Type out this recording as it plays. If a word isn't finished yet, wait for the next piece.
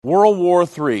World War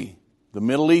III, the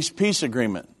Middle East Peace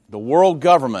Agreement, the world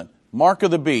government, Mark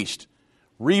of the Beast,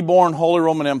 reborn Holy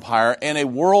Roman Empire, and a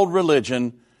world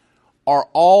religion are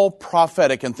all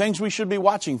prophetic and things we should be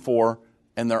watching for,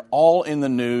 and they're all in the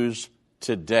news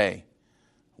today.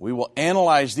 We will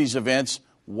analyze these events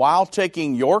while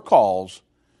taking your calls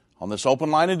on this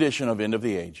open line edition of End of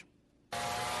the Age.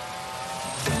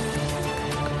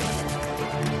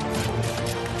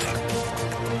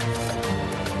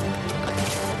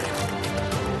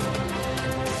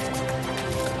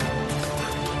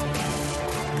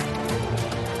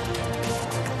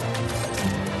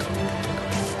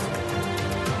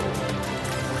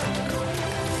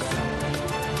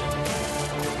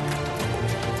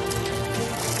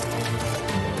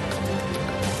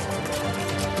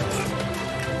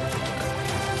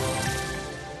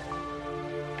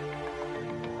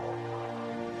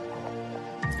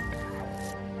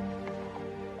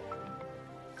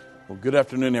 Well, good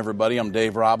afternoon, everybody. I'm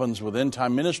Dave Robbins with End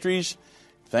Time Ministries.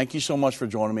 Thank you so much for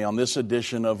joining me on this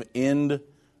edition of End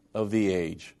of the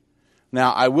Age.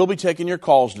 Now, I will be taking your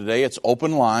calls today. It's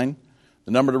open line.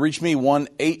 The number to reach me,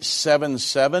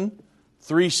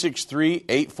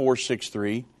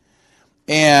 1-877-363-8463.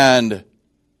 And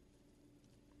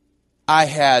I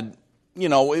had,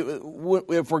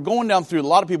 if we're going down through, a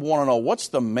lot of people want to know, what's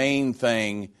the main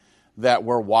thing that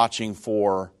we're watching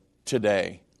for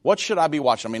today? What should I be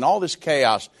watching? I mean, all this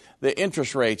chaos, the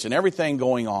interest rates and everything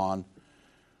going on,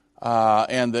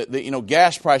 and the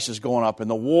gas prices going up, and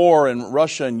the war in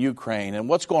Russia and Ukraine, and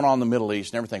what's going on in the Middle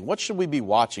East and everything. What should we be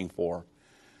watching for?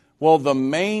 Well, the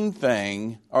main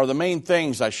thing, or the main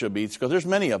things I should be, because there's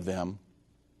many of them,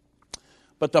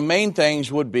 but the main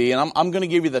things would be, and I'm going to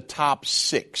give you the top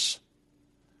 6.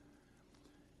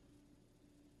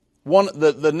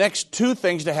 The next 2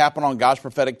 things to happen on God's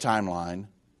prophetic timeline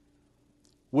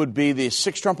would be the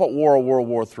Sixth Trumpet War of World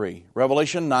War III.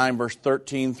 Revelation 9, verse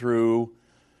 13 through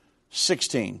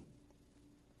 16.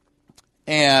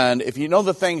 And if you know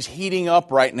the things heating up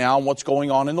right now and what's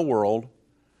going on in the world,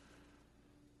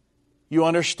 you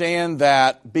understand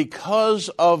that because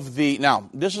of now,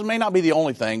 this may not be the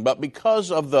only thing, but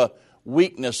because of the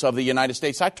weakness of the United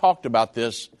States, I talked about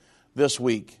this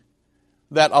week,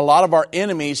 that a lot of our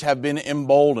enemies have been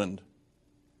emboldened.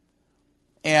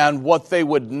 And what they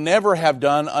would never have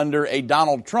done under a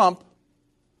Donald Trump,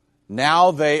 now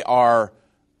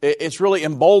it's really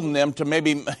emboldened them to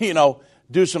maybe,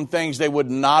 do some things they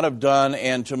would not have done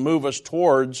and to move us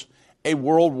towards a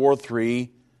World War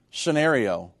III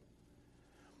scenario.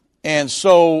 And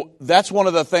so that's one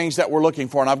of the things that we're looking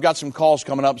for. And I've got some calls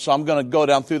coming up, so I'm going to go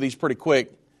down through these pretty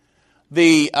quick.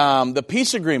 The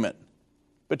peace agreement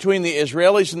between the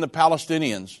Israelis and the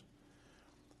Palestinians.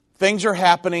 Things are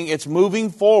happening. It's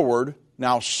moving forward.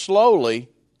 Now, slowly,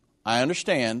 I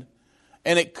understand.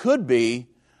 And it could be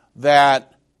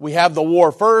that we have the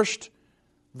war first.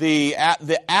 The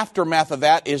aftermath of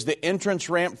that is the entrance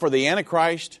ramp for the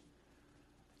Antichrist.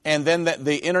 And then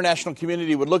the international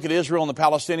community would look at Israel and the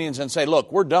Palestinians and say,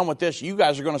 look, we're done with this. You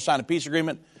guys are going to sign a peace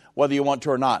agreement, whether you want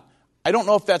to or not. I don't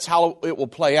know if that's how it will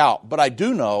play out. But I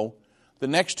do know the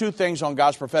next 2 things on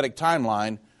God's prophetic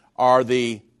timeline are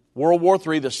the World War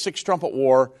III, the Sixth Trumpet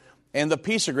War, and the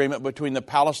peace agreement between the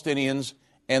Palestinians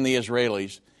and the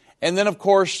Israelis. And then, of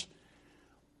course,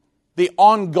 the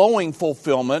ongoing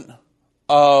fulfillment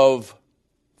of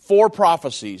 4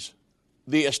 prophecies.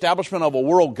 The establishment of a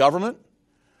world government,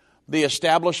 the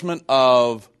establishment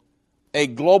of a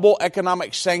global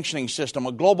economic sanctioning system,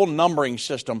 a global numbering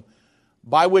system,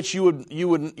 by which you're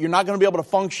not going to be able to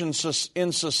function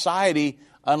in society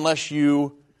unless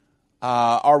you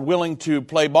are willing to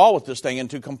play ball with this thing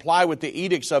and to comply with the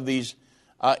edicts of these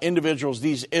individuals,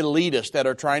 these elitists that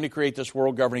are trying to create this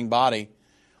world governing body.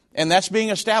 And that's being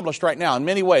established right now in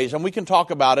many ways. And we can talk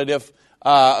about it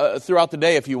throughout the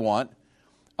day if you want.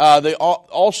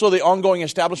 Also the ongoing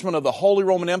establishment of the Holy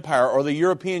Roman Empire, or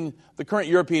the current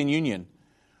European Union.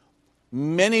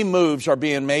 Many moves are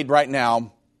being made right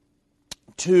now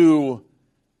to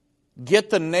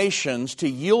get the nations to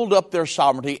yield up their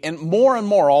sovereignty, and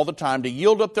more all the time, to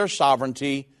yield up their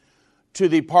sovereignty to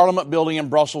the Parliament building in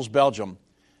Brussels, Belgium.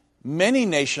 Many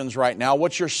nations right now,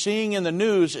 what you're seeing in the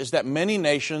news is that many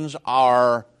nations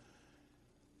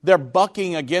they're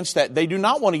bucking against that. They do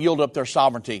not want to yield up their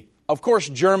sovereignty. Of course,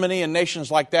 Germany and nations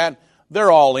like that,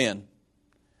 they're all in.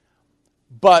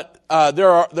 But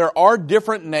there are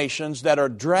different nations that are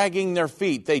dragging their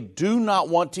feet. They do not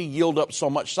want to yield up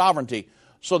so much sovereignty.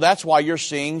 So that's why you're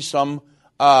seeing some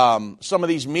of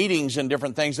these meetings and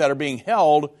different things that are being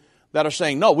held that are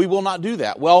saying, no, we will not do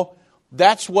that. Well,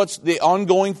 that's what's the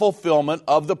ongoing fulfillment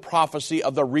of the prophecy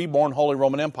of the reborn Holy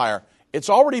Roman Empire. It's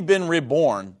already been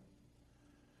reborn,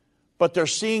 but they're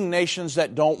seeing nations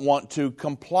that don't want to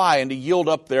comply and to yield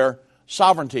up their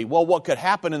sovereignty. Well, what could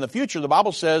happen in the future, the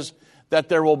Bible says that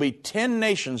there will be 10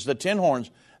 nations, the 10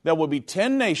 horns, there will be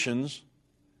 10 nations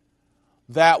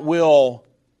that will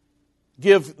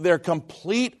give their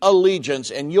complete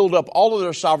allegiance and yield up all of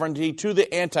their sovereignty to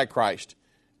the Antichrist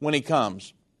when he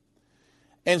comes.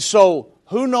 And so,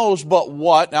 who knows but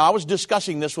what, now I was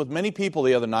discussing this with many people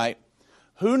the other night,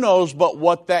 who knows but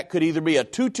what that could either be a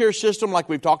two-tier system like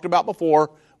we've talked about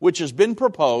before, which has been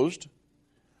proposed,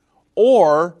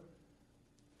 or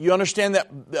you understand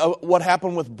that what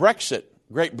happened with Brexit.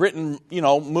 Great Britain,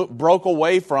 broke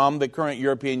away from the current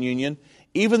European Union,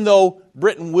 even though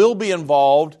Britain will be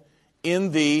involved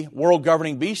in the world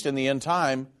governing beast in the end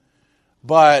time.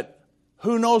 But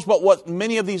who knows but what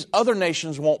many of these other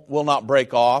nations will not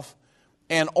break off,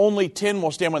 and only 10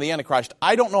 will stand with the Antichrist.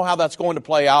 I don't know how that's going to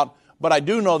play out, but I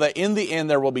do know that in the end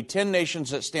there will be 10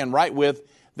 nations that stand right with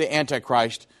the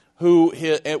Antichrist,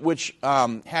 which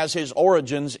has his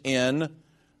origins in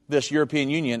this European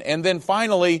Union. And then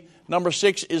finally, number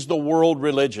 6 is the world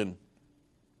religion.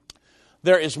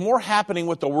 There is more happening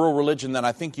with the world religion than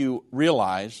I think you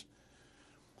realize,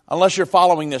 unless you're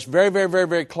following this very, very, very,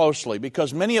 very closely,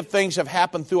 because many of things have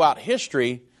happened throughout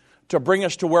history to bring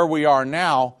us to where we are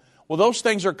now. Well, those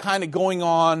things are kind of going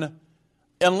on,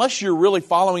 unless you're really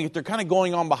following it, they're kind of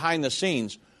going on behind the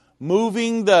scenes,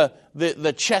 moving the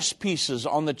chess pieces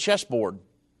on the chessboard.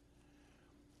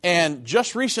 And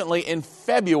just recently, in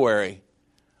February,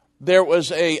 there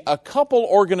was a couple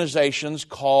organizations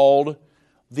called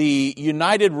the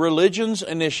United Religions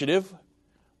Initiative,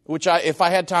 which if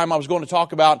I had time, I was going to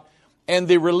talk about, and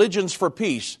the Religions for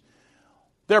Peace.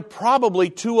 They're probably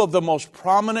two of the most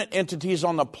prominent entities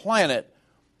on the planet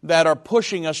that are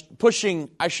pushing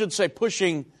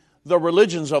the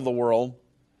religions of the world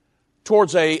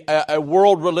towards a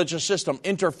world religious system,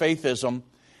 interfaithism.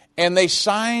 And they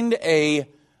signed a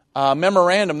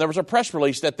memorandum. There was a press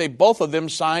release that both of them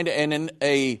signed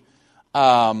a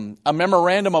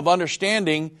memorandum of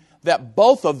understanding that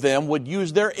both of them would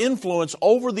use their influence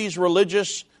over the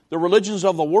religions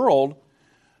of the world,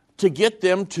 to get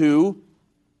them to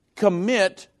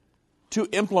commit to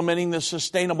implementing the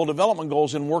Sustainable Development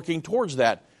Goals and working towards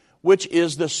that, which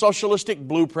is the socialistic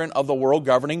blueprint of the world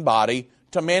governing body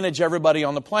to manage everybody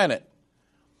on the planet.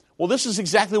 Well, this is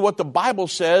exactly what the Bible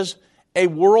says a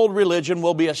world religion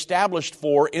will be established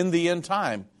for in the end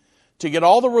time, to get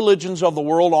all the religions of the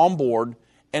world on board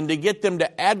and to get them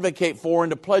to advocate for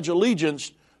and to pledge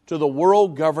allegiance to the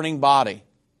world governing body.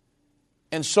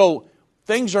 And so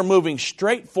things are moving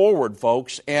straight forward,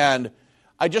 folks, and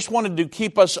I just wanted to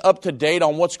keep us up to date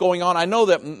on what's going on. I know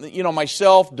that,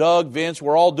 myself, Doug, Vince,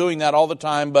 we're all doing that all the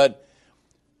time, but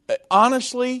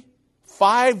honestly,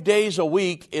 5 days a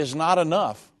week is not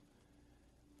enough.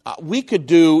 We could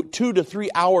do 2 to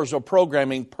 3 hours of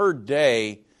programming per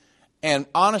day, and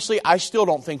honestly, I still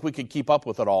don't think we could keep up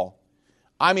with it all.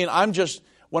 I mean,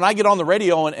 when I get on the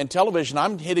radio and television,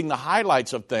 I'm hitting the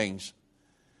highlights of things.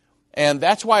 And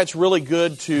that's why it's really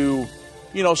good to,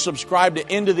 subscribe to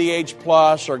End of the Age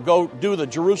Plus or go do the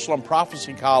Jerusalem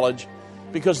Prophecy College,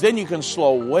 because then you can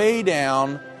slow way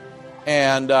down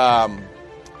and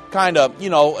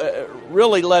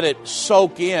really let it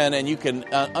soak in, and you can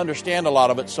understand a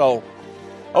lot of it. So,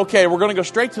 okay, we're going to go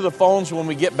straight to the phones when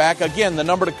we get back. Again, the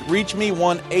number to reach me,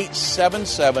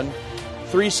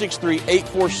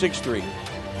 1-877-363-8463.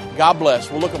 God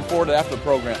bless. We're looking forward to after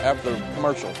the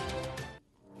commercial.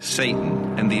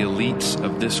 Satan and the elites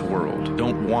of this world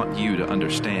don't want you to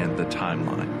understand the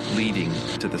timeline leading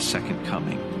to the second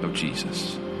coming of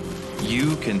Jesus.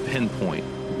 You can pinpoint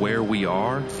where we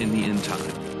are in the end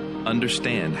time,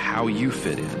 understand how you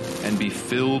fit in, and be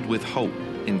filled with hope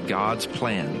in God's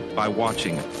plan by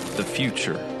watching The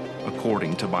Future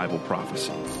According to Bible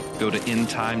Prophecy. Go to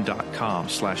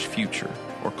endtime.com/future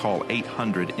or call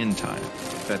 800-END-TIME.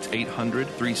 That's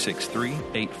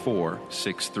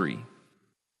 800-363-8463.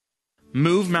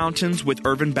 Move Mountains with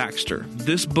Irvin Baxter.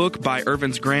 This book by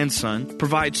Irvin's grandson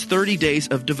provides 30 days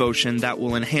of devotion that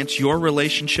will enhance your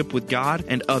relationship with God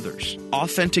and others.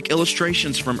 Authentic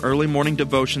illustrations from early morning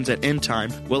devotions at End Time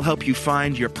will help you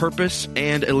find your purpose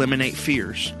and eliminate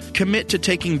fears. Commit to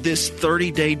taking this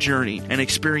 30-day journey and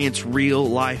experience real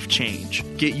life change.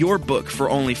 Get your book for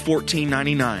only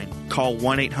 $14.99. Call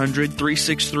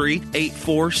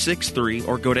 1-800-363-8463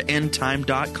 or go to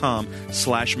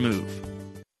endtime.com/move.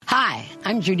 Hi,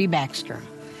 I'm Judy Baxter.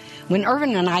 When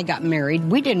Irvin and I got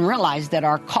married, we didn't realize that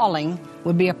our calling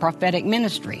would be a prophetic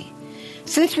ministry.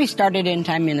 Since we started End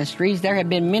Time Ministries, there have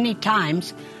been many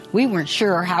times we weren't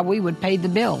sure how we would pay the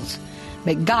bills.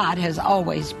 but God has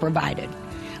always provided.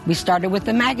 We started with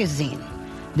the magazine,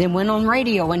 then went on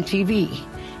radio and TV,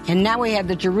 and now we have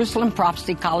the Jerusalem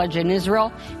Prophecy College in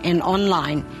Israel and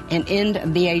online and End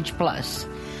of the Age Plus.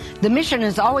 The mission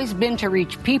has always been to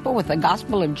reach people with the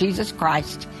gospel of Jesus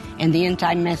Christ and the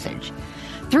end-time message.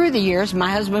 Through the years, my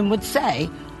husband would say,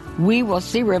 we will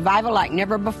see revival like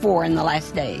never before in the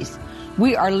last days.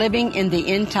 We are living in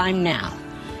the end time now.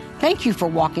 Thank you for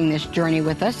walking this journey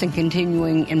with us and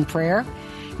continuing in prayer.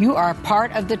 You are a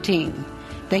part of the team.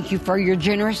 Thank you for your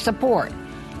generous support.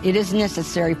 It is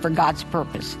necessary for God's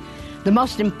purpose. The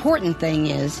most important thing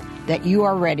is that you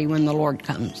are ready when the Lord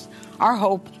comes. Our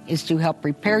hope is to help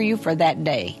prepare you for that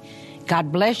day.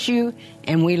 God bless you,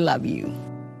 and we love you.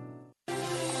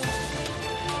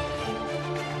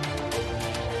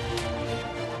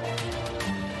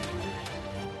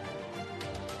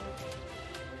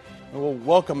 Well,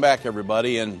 welcome back,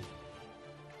 everybody, and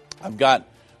I've got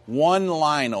one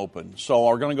line open, so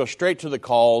we're going to go straight to the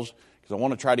calls because I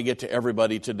want to try to get to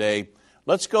everybody today.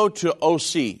 Let's go to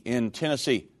OC in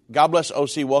Tennessee. God bless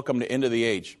OC. Welcome to End of the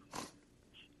Age.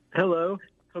 Hello.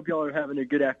 Hope y'all are having a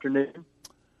good afternoon.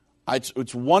 It's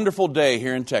a wonderful day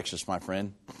here in Texas, my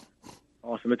friend.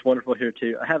 Awesome. It's wonderful here,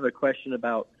 too. I have a question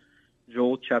about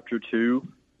Joel chapter 2,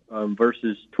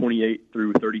 verses 28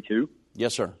 through 32.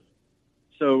 Yes, sir.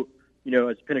 So,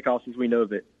 as Pentecostals, we know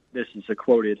that this is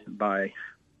quoted by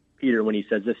Peter when he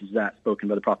says this is that, spoken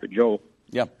by the prophet Joel.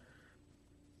 Yep.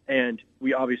 And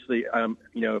we obviously,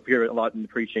 hear it a lot in the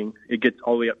preaching. It gets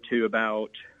all the way up to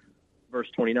about verse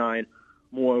 29.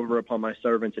 Moreover, upon my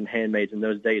servants and handmaids in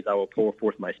those days I will pour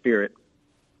forth my spirit.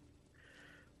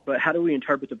 But how do we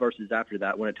interpret the verses after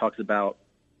that when it talks about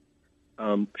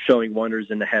showing wonders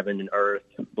in the heaven and earth,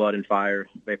 blood and fire,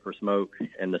 vapor, smoke,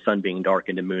 and the sun being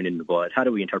darkened and moon into blood? How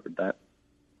do we interpret that?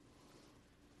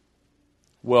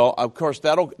 Well, of course,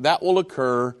 that will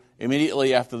occur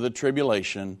immediately after the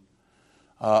tribulation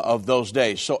of those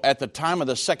days. So at the time of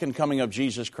the second coming of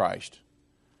Jesus Christ,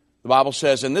 the Bible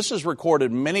says, and this is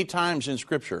recorded many times in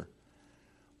Scripture,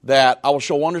 that I will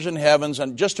show wonders in heavens,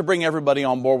 and just to bring everybody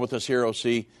on board with us here,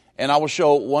 OC, and I will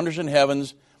show wonders in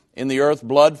heavens, in the earth,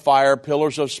 blood, fire,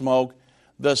 pillars of smoke.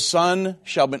 The sun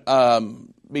shall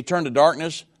be turned to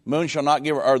darkness, moon shall not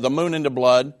give, or the moon into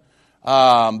blood,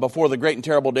 before the great and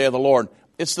terrible day of the Lord.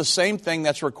 It's the same thing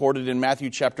that's recorded in Matthew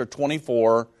chapter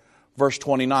 24, verse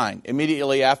 29.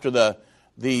 Immediately after the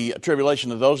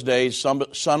tribulation of those days,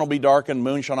 sun will be darkened,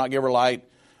 moon shall not give her light.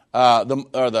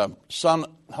 The sun,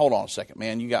 hold on a second,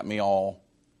 man, you got me all.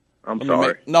 I'm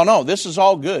sorry. No, this is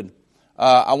all good.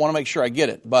 I want to make sure I get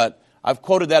it, but I've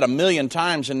quoted that 1,000,000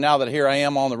 times, and now that here I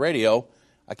am on the radio,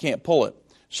 I can't pull it.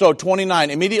 So 29,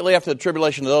 immediately after the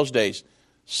tribulation of those days,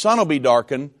 sun will be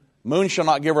darkened, moon shall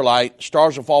not give her light,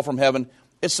 stars will fall from heaven.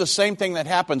 It's the same thing that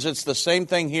happens. It's the same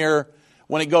thing here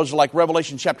when it goes to like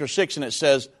Revelation chapter 6, and it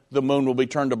says the moon will be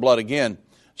turned to blood again.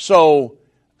 So,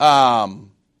 so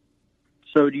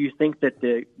do you think that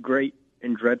the great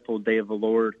and dreadful day of the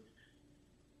Lord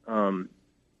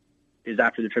is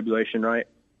after the tribulation, right?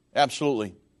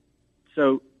 Absolutely.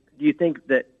 So do you think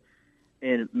that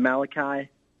in Malachi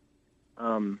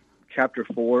chapter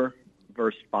 4,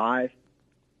 verse 5,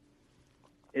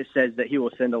 it says that he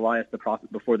will send Elias the prophet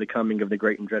before the coming of the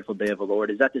great and dreadful day of the Lord?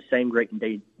 Is that the same great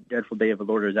and dreadful day of the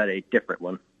Lord, or is that a different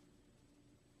one?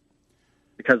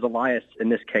 Because Elias, in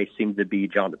this case, seems to be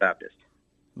John the Baptist.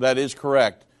 That is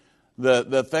correct.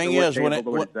 The thing is, when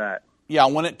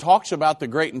it talks about the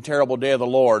great and terrible day of the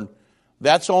Lord,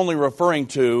 that's only referring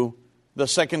to the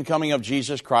second coming of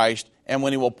Jesus Christ, and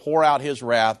when he will pour out his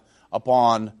wrath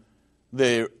upon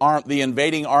the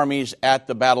invading armies at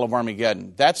the Battle of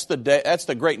Armageddon. That's the day. That's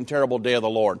the great and terrible day of the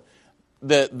Lord.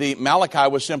 The Malachi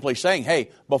was simply saying, hey,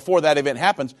 before that event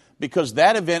happens, because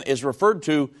that event is referred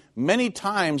to many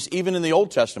times, even in the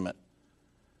Old Testament,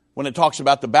 when it talks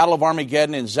about the Battle of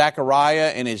Armageddon in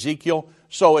Zechariah and Ezekiel.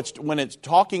 So when it's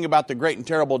talking about the great and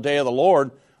terrible day of the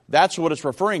Lord, that's what it's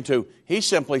referring to. He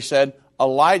simply said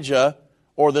Elijah,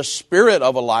 or the spirit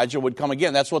of Elijah, would come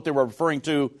again. That's what they were referring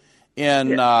to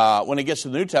in when it gets to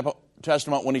the New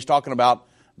Testament, when he's talking about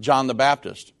John the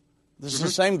Baptist. This is the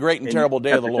same great and terrible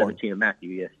day of the Lord. Chapter 17 of Matthew,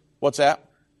 yes. What's that?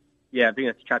 Yeah, I think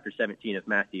that's chapter 17 of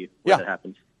Matthew where that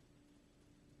happens.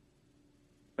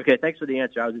 Okay, thanks for the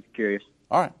answer. I was just curious.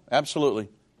 All right, absolutely.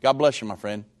 God bless you, my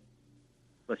friend.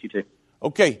 Bless you too.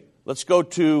 Okay, let's go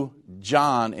to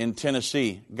John in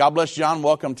Tennessee. God bless John.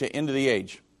 Welcome to End of the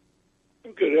Age.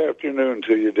 Good afternoon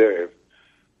to you, Dave.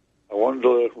 I wanted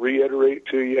to reiterate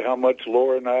to you how much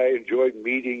Laura and I enjoyed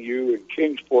meeting you in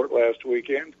Kingsport last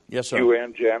weekend. Yes, sir. You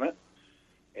and Janet.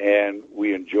 And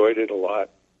we enjoyed it a lot.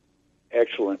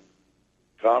 Excellent.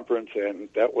 conference, and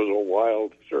that was a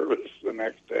wild service the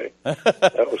next day.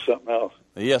 That was something else.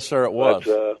 Yes, sir, it was.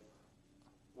 But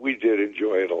we did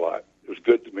enjoy it a lot. It was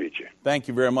good to meet you. Thank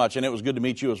you very much, and it was good to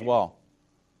meet you as well.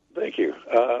 Thank you.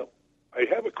 I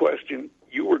have a question.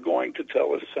 You were going to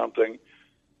tell us something,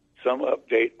 some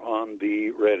update on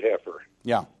the red heifer.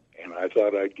 Yeah. And I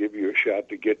thought I'd give you a shot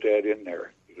to get that in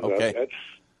there. Okay. That's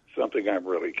something I'm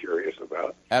really curious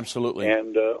about. Absolutely.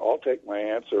 And I'll take my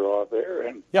answer off air.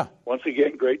 And yeah. Once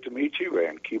again, great to meet you,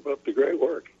 and keep up the great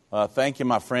work. Thank you,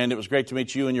 my friend. It was great to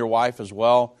meet you and your wife as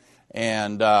well.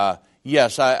 And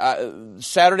yes,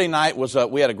 Saturday night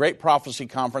we had a great prophecy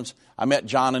conference. I met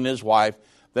John and his wife.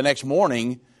 The next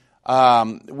morning,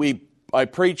 I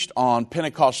preached on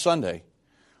Pentecost Sunday.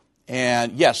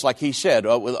 And yes, like he said,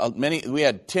 we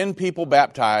had 10 people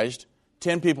baptized,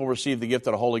 10 people received the gift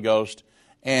of the Holy Ghost.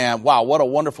 And wow, what a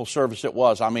wonderful service it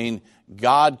was. I mean,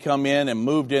 God come in and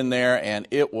moved in there, and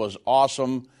it was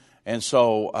awesome. And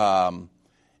so,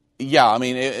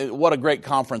 what a great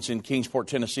conference in Kingsport,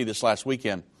 Tennessee this last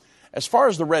weekend. As far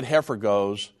as the red heifer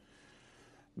goes,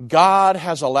 God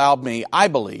has allowed me, I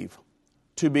believe,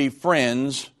 to be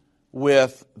friends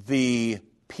with the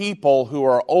people who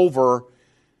are over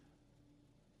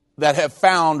that have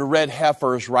found red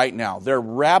heifers right now. They're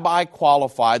rabbi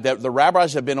qualified. The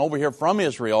rabbis have been over here from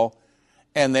Israel,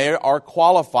 and they are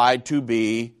qualified to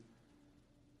be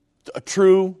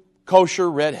true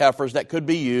kosher red heifers that could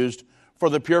be used for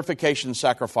the purification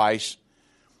sacrifice,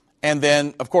 and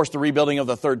then, of course, the rebuilding of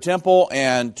the third temple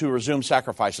and to resume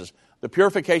sacrifices. The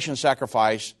purification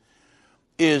sacrifice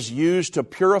is used to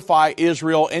purify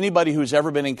Israel. Anybody who's ever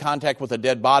been in contact with a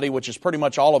dead body, which is pretty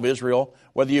much all of Israel,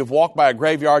 whether you've walked by a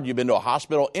graveyard, you've been to a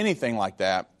hospital, anything like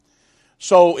that.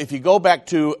 So if you go back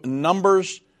to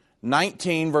Numbers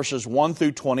 19, verses 1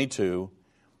 through 22,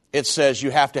 it says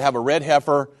you have to have a red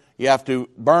heifer, you have to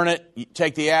burn it, you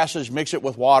take the ashes, mix it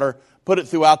with water, put it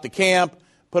throughout the camp,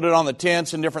 put it on the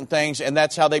tents and different things, and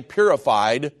that's how they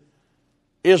purified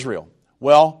Israel.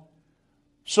 Well,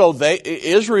 so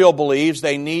Israel believes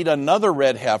they need another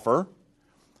red heifer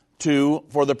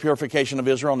for the purification of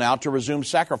Israel now to resume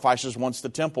sacrifices once the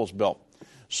temple's built.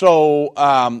 So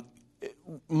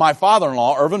my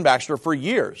father-in-law, Irvin Baxter, for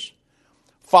years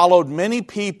followed many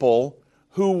people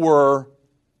who were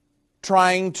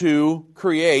trying to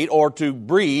create or to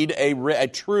breed a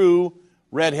true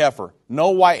red heifer. No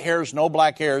white hairs, no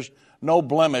black hairs, no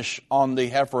blemish on the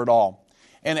heifer at all.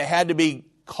 And it had to be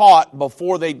caught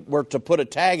before they were to put a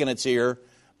tag in its ear,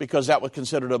 because that was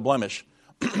considered a blemish.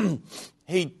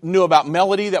 He knew about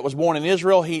Melody, that was born in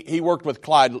Israel. He worked with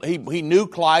Clyde. He knew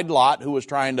Clyde Lott, who was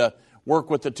trying to work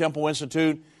with the Temple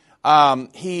Institute.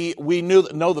 We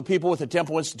know the people with the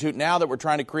Temple Institute now that we're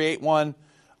trying to create one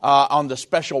on the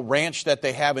special ranch that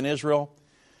they have in Israel.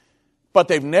 But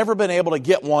they've never been able to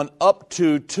get one up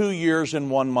to 2 years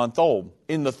and 1 month old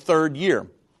in the third year.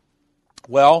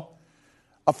 Well,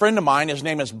 a friend of mine, his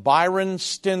name is Byron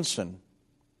Stinson,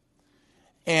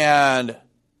 and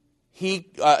he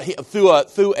through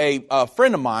a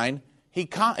friend of mine, he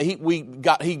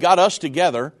got us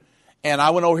together, and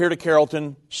I went over here to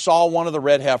Carrollton, saw one of the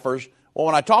red heifers. Well,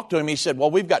 when I talked to him, he said,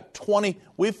 "Well,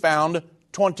 we've found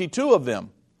 22 of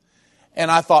them,"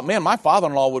 and I thought, man, my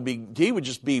father-in-law would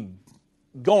just be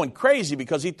going crazy,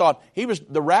 because he thought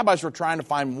the rabbis were trying to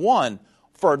find one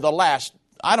for the last,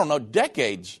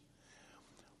 decades.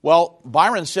 Well,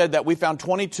 Byron said that we found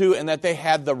 22 and that they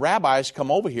had the rabbis come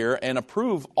over here and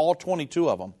approve all 22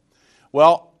 of them.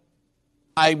 Well,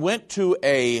 I went to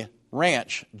a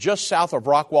ranch just south of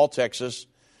Rockwall, Texas,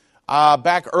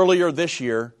 back earlier this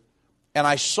year, and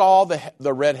I saw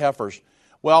the red heifers.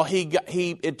 Well,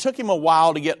 it took him a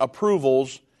while to get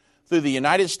approvals through the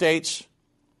United States,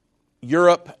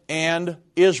 Europe, and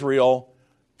Israel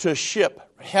to ship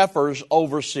heifers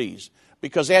overseas,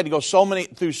 because they had to go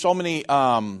through so many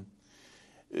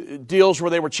deals where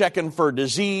they were checking for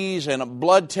disease and a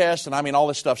blood test and all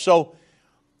this stuff. So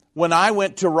when I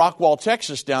went to Rockwall,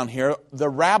 Texas down here, the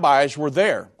rabbis were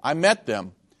there. I met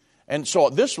them. And so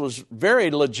this was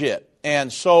very legit.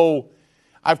 And so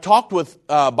I've talked with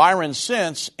Byron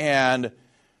since, and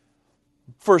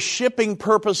for shipping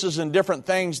purposes and different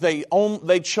things, they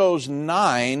chose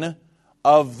 9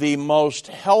 of the most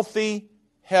healthy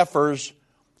heifers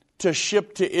to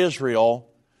ship to Israel,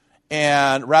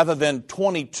 and rather than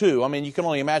 22. You can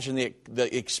only imagine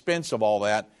the expense of all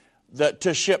that.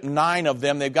 To ship 9 of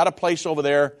them, they've got a place over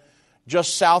there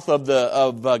just south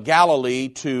of Galilee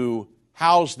to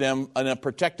house them in a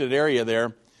protected area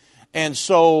there. And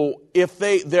so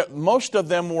most of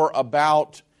them were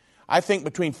about, I think,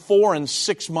 between 4 and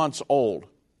 6 months old.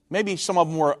 Maybe some of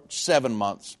them were 7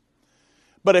 months.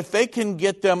 But if they can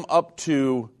get them up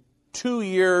to 2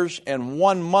 years and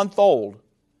 1 month old,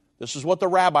 this is what the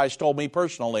rabbis told me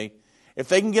personally, if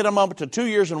they can get them up to 2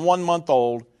 years and 1 month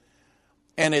old,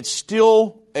 and it's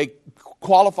still a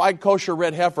qualified kosher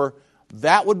red heifer,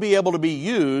 that would be able to be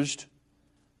used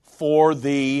for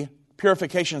the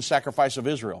purification sacrifice of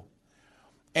Israel.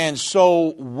 And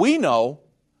so we know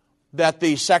that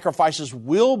the sacrifices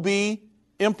will be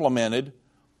implemented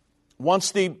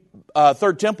once the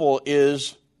third temple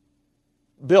is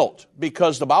built,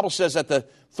 because the Bible says that the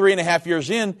 3.5 years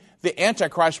in, the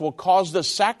Antichrist will cause the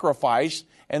sacrifice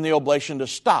and the oblation to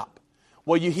stop.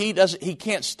 Well, he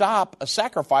can't stop a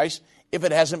sacrifice if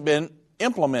it hasn't been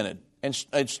implemented and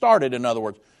started, in other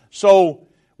words. So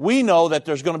we know that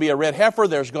there's going to be a red heifer.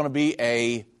 There's going to be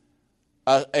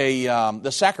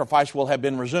the sacrifice will have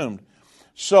been resumed.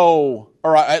 So,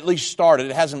 or at least started.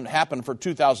 It hasn't happened for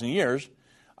 2,000 years,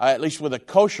 at least with a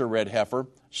kosher red heifer.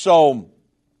 So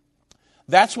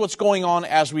that's what's going on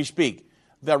as we speak.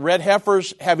 The red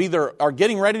heifers are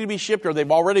getting ready to be shipped, or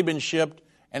they've already been shipped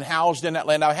and housed in that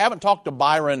land. Now, I haven't talked to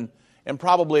Byron in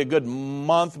probably a good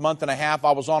month and a half.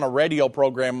 I was on a radio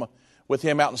program with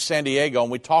him out in San Diego,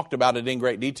 and we talked about it in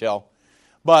great detail.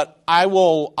 But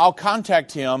I'll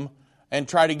contact him and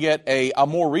try to get a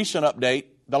more recent update.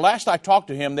 The last I talked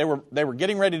to him, they were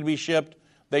getting ready to be shipped.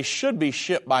 They should be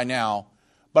shipped by now,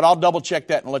 but I'll double check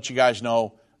that and let you guys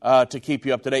know to keep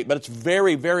you up to date. But it's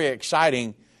very, very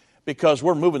exciting because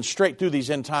we're moving straight through these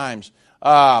end times,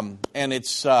 and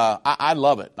it's I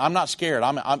love it. I'm not scared.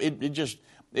 I'm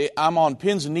on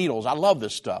pins and needles. I love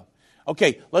this stuff.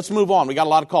 Okay, let's move on. We got a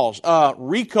lot of calls.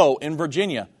 Rico in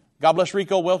Virginia. God bless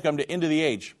Rico. Welcome to End of the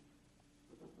Age.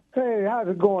 Hey, how's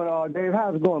it going, Dave?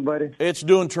 How's it going, buddy? It's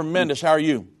doing tremendous. How are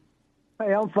you?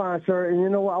 Hey, I'm fine, sir. And you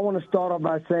know what? I want to start off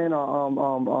by saying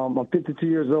I'm 52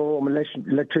 years old. I'm an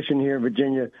electrician here in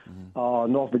Virginia,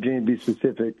 North Virginia, to be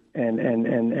specific. And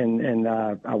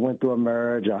I went through a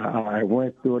marriage. I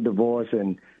went through a divorce,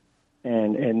 and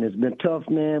it's been tough,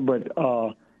 man. But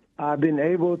I've been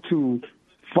able to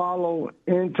follow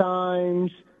End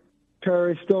Times,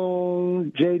 Terry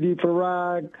Stone, J.D.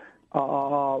 Farag,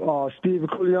 Steve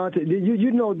Culiante.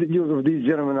 You know these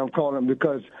gentlemen I'm calling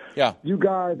because you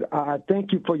guys, I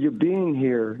thank you for your being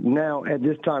here now at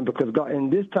this time, because God, in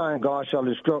this time God shall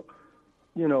instruct,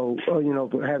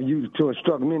 have you to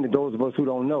instruct many, those of us who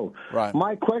don't know. Right.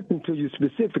 My question to you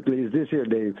specifically is this here,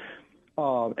 Dave,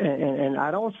 and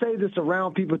I don't say this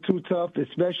around people too tough,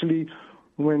 especially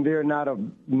when they're not of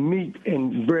meat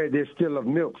and bread, they're still of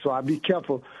milk. So I be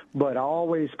careful, but I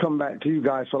always come back to you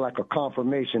guys for like a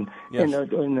confirmation in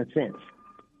a sense.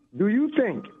 Do you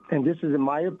think, and this is in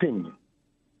my opinion,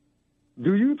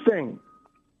 do you think,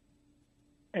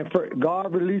 and for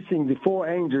God releasing the 4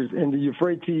 angels in the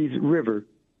Euphrates River,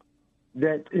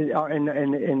 that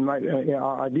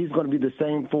are these going to be the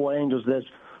same 4 angels that's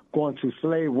going to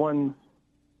slay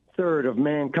 1/3 of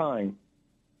mankind?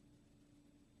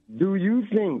 Do you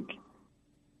think,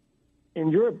 in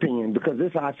your opinion, because this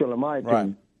is how I feel in my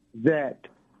opinion, that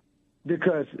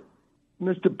because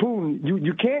Mr. Putin,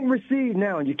 you can't recede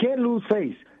now and you can't lose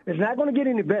face. It's not going to get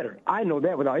any better. I know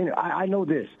that without any. I know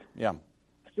this. Yeah.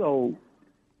 So,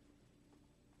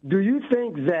 do you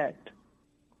think that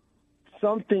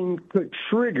something could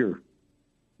trigger,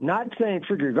 not saying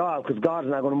trigger God, because God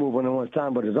is not going to move on anyone's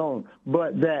time but his own,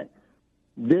 but that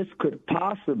this could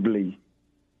possibly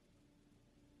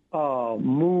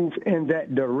move in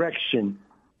that direction,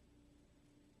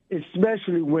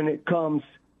 especially when it comes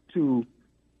to,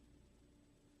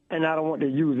 and I don't want to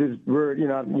use this word,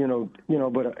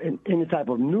 but any type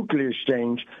of nuclear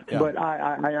exchange. Yeah. But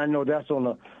I know that's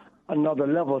on another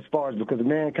level as far as, because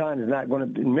mankind is not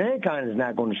going to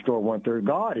destroy 1/3.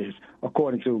 God is,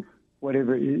 according to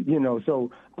whatever, So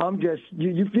I'm just,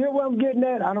 you feel what I'm getting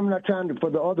at? I'm not trying to, for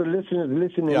the other listeners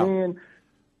listening in.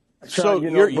 So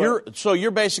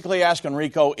you're basically asking,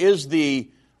 Rico, is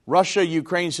the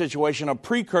Russia-Ukraine situation a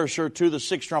precursor to the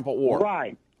Sixth Trumpet War?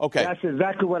 Right. Okay. That's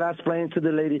exactly what I explained to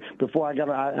the lady before I got.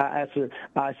 I asked her.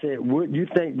 I said, "Would you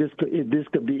think this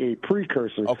could be a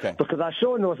precursor?" Okay. Because I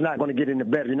sure know it's not going to get any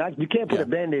better. You can't put a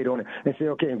Band-Aid on it and say,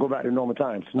 "Okay," and go back to normal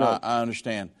times. No. I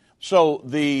understand. So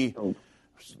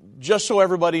just so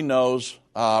everybody knows,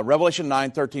 Revelation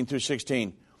 9:13 through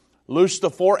 16. Loose the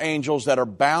 4 angels that are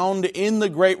bound in the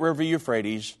great river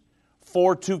Euphrates,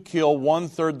 for to kill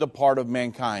 1/3 the part of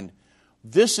mankind.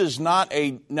 This is not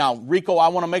now, Rico, I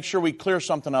want to make sure we clear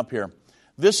something up here.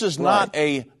 This is not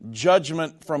a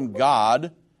judgment from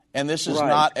God, and this is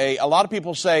not a lot of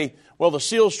people say, well, the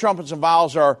seals, trumpets, and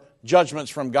vials are judgments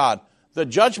from God. The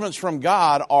judgments from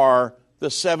God are the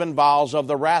 7 vials of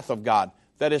the wrath of God.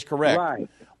 That is correct. Right.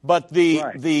 But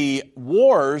the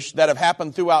wars that have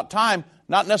happened throughout time,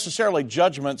 not necessarily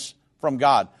judgments from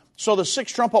God. So the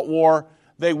sixth trumpet war,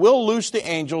 they will loose the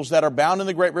angels that are bound in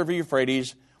the great river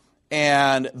Euphrates,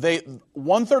 and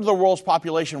 1/3 of the world's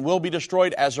population will be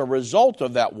destroyed as a result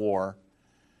of that war.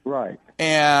 Right.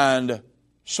 And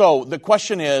so the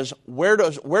question is, where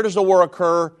does the war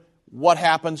occur? What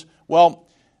happens? Well,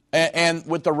 and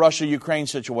with the Russia-Ukraine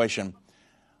situation,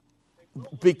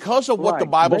 because of what the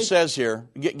Bible says here,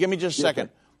 give me just a second.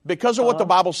 Because of what the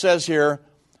Bible says here,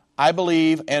 I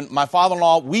believe, and my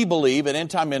father-in-law, we believe at End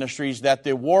Time Ministries, that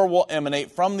the war will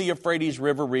emanate from the Euphrates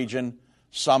River region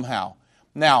somehow.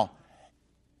 Now,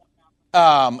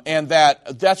 and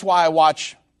that's why I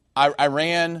watch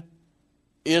Iran,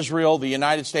 Israel, the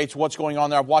United States, what's going on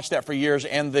there. I've watched that for years,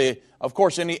 and of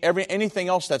course anything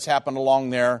else that's happened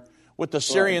along there with the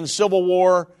Syrian civil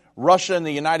war. Russia and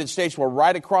the United States were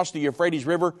right across the Euphrates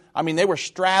River. I mean, they were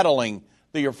straddling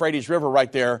the Euphrates River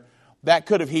right there. That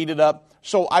could have heated up.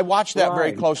 So I watched that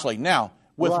very closely. Now,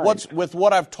 with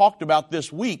what I've talked about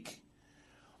this week,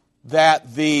 that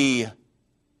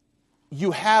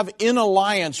you have in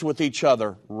alliance with each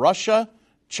other Russia,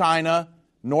 China,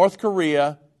 North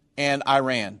Korea, and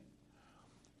Iran.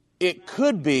 It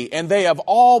could be, and they have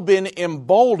all been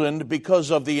emboldened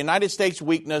because of the United States'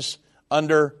 weakness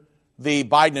under the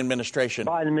Biden administration.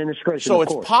 So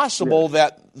it's possible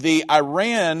that the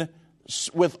Iran,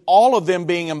 with all of them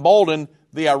being emboldened,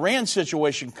 the Iran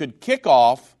situation could kick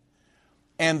off,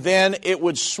 and then it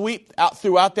would sweep out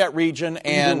throughout that region.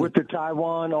 And even with the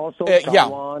Taiwan also?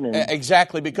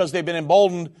 Exactly, because they've been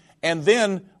emboldened, and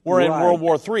then we're in World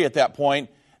War III at that point.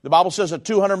 The Bible says a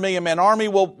 200 million man army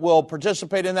will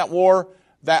participate in that war.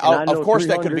 That, of course,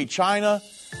 that could be China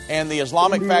and the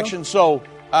Islamic faction. So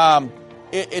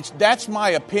that's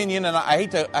my opinion, and I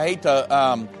hate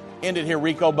to end it here,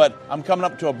 Rico, but I'm coming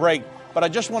up to a break. But I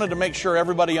just wanted to make sure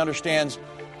everybody understands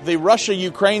the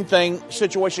Russia-Ukraine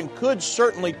situation could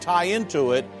certainly tie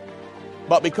into it,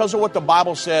 but because of what the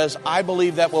Bible says, I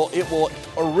believe that it will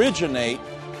originate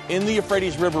in the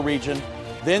Euphrates River region,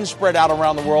 then spread out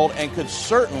around the world, and could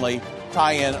certainly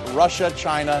tie in Russia,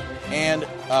 China, and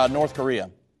North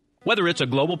Korea. Whether it's a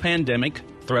global pandemic,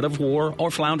 threat of war,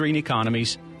 or floundering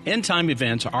economies, end-time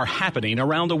events are happening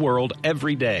around the world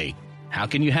every day. How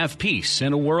can you have peace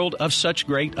in a world of such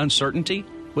great uncertainty?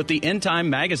 With the End Time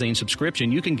magazine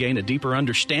subscription, you can gain a deeper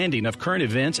understanding of current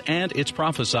events and its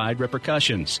prophesied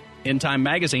repercussions. End Time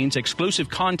magazine's exclusive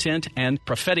content and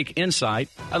prophetic insight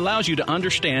allows you to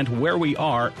understand where we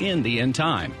are in the end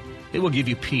time. It will give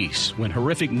you peace when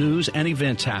horrific news and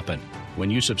events happen. When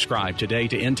you subscribe today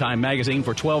to End Time magazine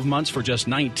for 12 months for just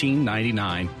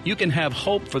 $19.99, you can have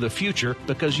hope for the future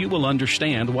because you will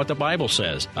understand what the Bible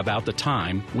says about the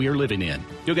time we are living in.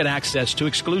 You'll get access to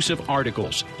exclusive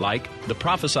articles like the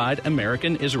Prophesied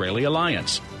American-Israeli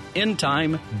Alliance, End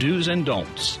Time Do's and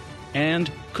Don'ts, and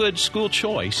Could School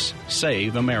Choice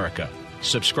Save America?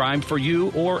 Subscribe for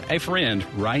you or a friend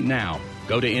right now.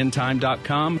 Go to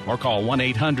endtime.com or call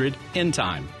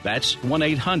 1-800-END-TIME. That's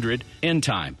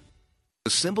 1-800-END-TIME.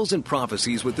 The symbols and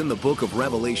prophecies within the book of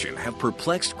Revelation have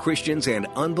perplexed Christians and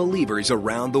unbelievers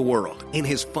around the world. In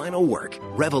his final work,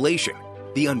 Revelation,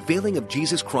 The Unveiling of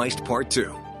Jesus Christ Part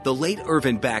 2, the late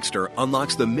Irvin Baxter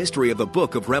unlocks the mystery of the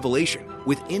book of Revelation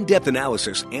with in-depth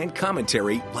analysis and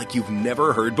commentary like you've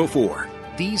never heard before.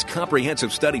 These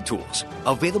comprehensive study tools,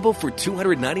 available for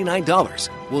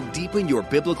 $299, will deepen your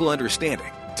biblical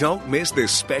understanding. Don't miss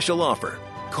this special offer.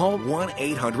 Call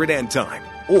 1-800-END-TIME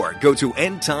or go to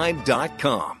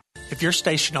endtime.com. If your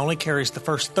station only carries the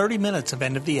first 30 minutes of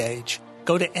End of the Age,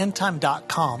 go to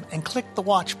endtime.com and click the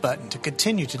watch button to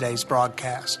continue today's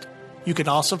broadcast. You can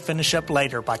also finish up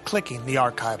later by clicking the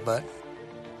archive button.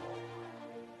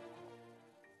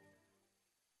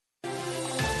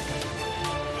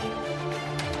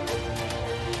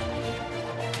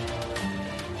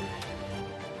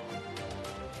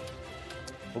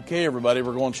 Okay, everybody,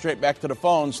 we're going straight back to the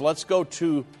phones. Let's go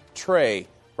to Trey,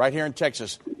 right here in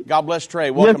Texas. God bless Trey.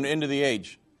 Welcome to End of the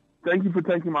Age. Thank you for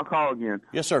taking my call again.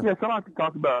 Yes, sir. Yes, I'd like to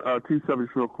talk about two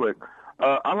subjects real quick.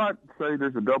 I'd like to say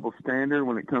there's a double standard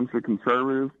when it comes to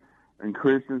conservatives and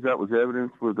Christians. That was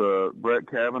evidenced with Brett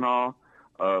Kavanaugh,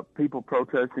 people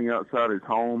protesting outside his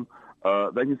home.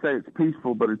 They can say it's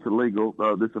peaceful, but it's illegal.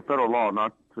 There's a federal law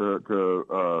not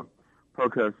to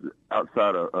protest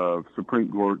outside of Supreme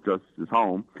Court justice's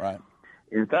home. Right.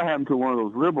 And if that happened to one of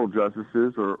those liberal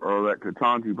justices or that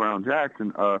Ketanji Brown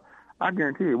Jackson, I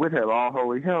guarantee you we'd have all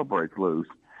holy hell break loose.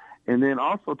 And then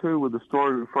also, too, with the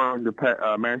story referring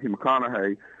to Matthew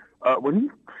McConaughey, when he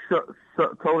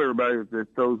told everybody that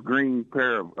those green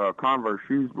pair of Converse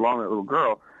shoes belonged to that little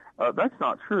girl, That's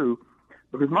not true,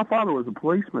 because my father was a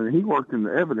policeman, and he worked in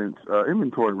the evidence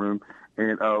inventory room.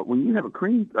 And when you have a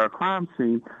crime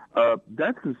scene,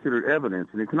 that's considered evidence,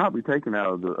 and it cannot be taken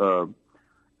out of the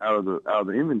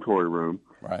inventory room.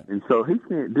 Right. And so he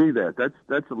can't do that.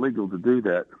 That's illegal to do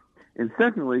that. And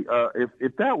secondly,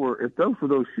 if those were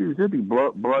those shoes, they'd be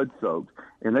blood soaked,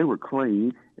 and they were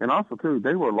clean. And also too,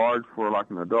 they were large for like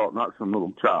an adult, not some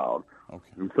little child. Okay.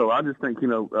 And so I just think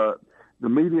the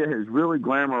media has really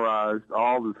glamorized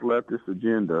all this leftist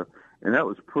agenda, and that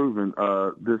was proven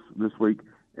this week.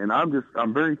 And I'm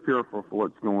very fearful for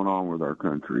what's going on with our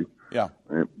country. Yeah.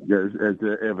 As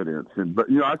the evidence. But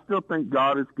I still think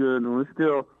God is good, and we're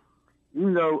still,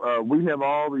 even though we have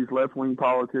all these left-wing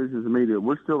politicians and media,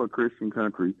 we're still a Christian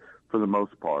country for the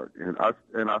most part. And I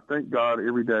thank God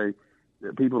every day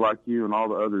that people like you and all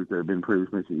the others that have been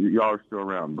previously mentioned, y'all are still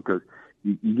around, because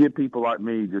you give people like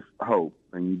me just hope,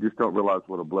 and you just don't realize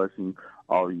what a blessing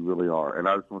all you really are. And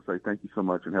I just want to say thank you so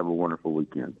much, and have a wonderful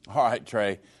weekend. All right,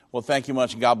 Trey. Well, thank you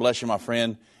much, and God bless you, my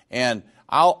friend. And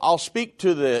I'll speak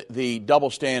to the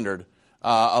double standard,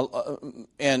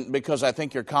 and because I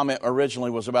think your comment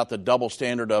originally was about the double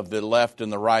standard of the left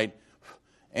and the right,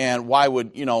 and why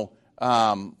would,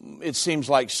 it seems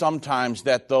like sometimes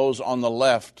that those on the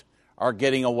left are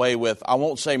getting away with, I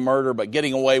won't say murder, but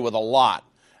getting away with a lot.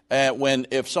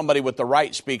 If somebody with the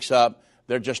right speaks up,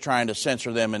 they're just trying to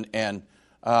censor them and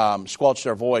squelch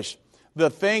their voice. The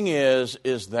thing is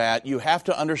that you have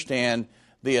to understand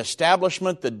the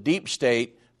establishment, the deep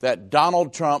state that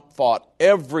Donald Trump fought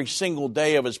every single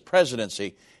day of his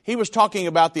presidency. He was talking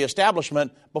about the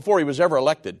establishment before he was ever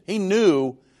elected. He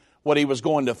knew what he was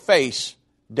going to face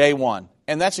day one,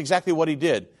 and that's exactly what he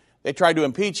did. They tried to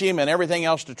impeach him and everything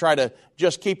else to try to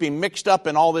just keep him mixed up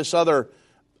in all this other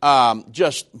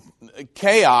just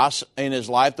chaos in his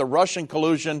life, the Russian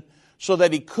collusion, so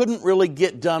that he couldn't really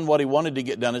get done what he wanted to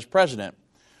get done as president.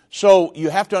 So you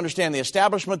have to understand the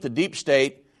establishment, the deep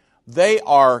state, they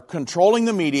are controlling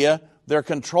the media, they're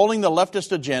controlling the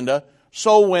leftist agenda.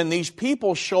 So when these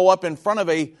people show up in front of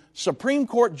a Supreme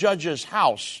Court judge's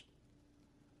house,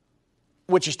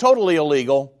 which is totally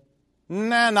illegal,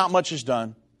 not much is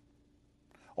done.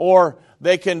 Or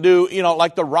they can do,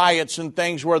 like the riots and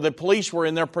things where the police were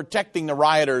in there protecting the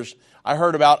rioters. I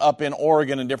heard about up in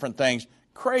Oregon and different things.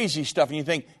 Crazy stuff. And you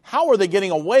think, how are they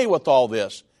getting away with all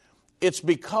this? It's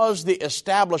because the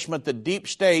establishment, the deep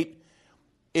state,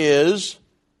 is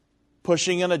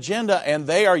pushing an agenda, and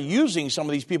they are using some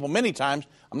of these people many times.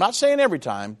 I'm not saying every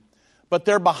time, but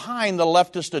they're behind the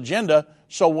leftist agenda.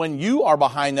 So when you are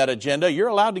behind that agenda, you're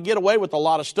allowed to get away with a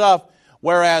lot of stuff.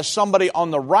 Whereas somebody on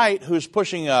the right who's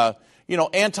pushing,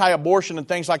 anti-abortion and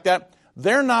things like that,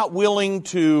 they're not willing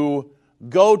to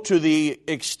go to the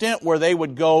extent where they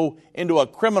would go into a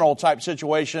criminal type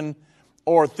situation,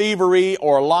 or thievery,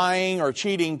 or lying, or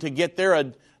cheating to get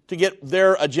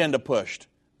their agenda pushed,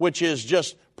 which is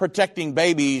just protecting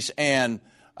babies and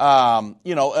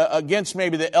against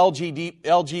maybe the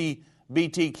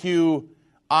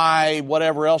LGBTQI,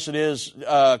 whatever else it is,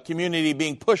 community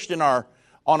being pushed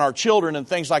on our children and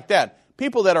things like that.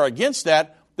 People that are against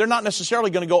that, they're not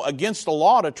necessarily going to go against the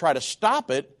law to try to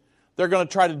stop it. They're going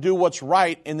to try to do what's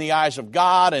right in the eyes of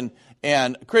God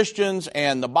and Christians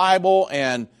and the Bible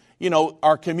and,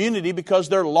 our community, because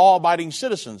they're law-abiding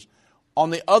citizens.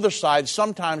 On the other side,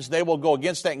 sometimes they will go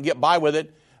against that and get by with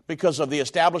it because of the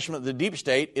establishment of the deep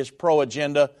state is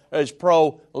pro-leftist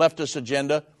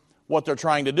agenda, what they're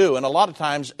trying to do. And a lot of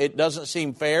times it doesn't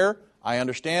seem fair, I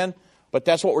understand, but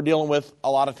that's what we're dealing with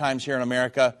a lot of times here in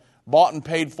America. Bought and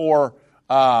paid for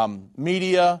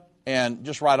media and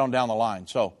just right on down the line.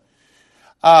 So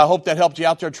I hope that helped you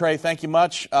out there, Trey. Thank you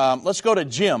much. Let's go to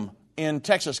Jim in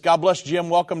Texas. God bless, Jim.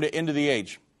 Welcome to End of the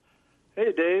Age.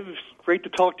 Hey, Dave. It's great to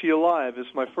talk to you live.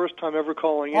 It's my first time ever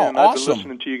calling in. Awesome. I've been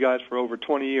listening to you guys for over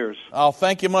 20 years. Oh,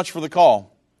 thank you much for the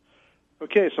call.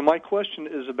 Okay, so my question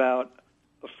is about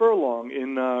a furlong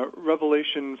in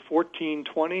Revelation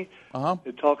 14:20.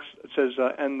 It says,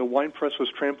 and the winepress was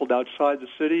trampled outside the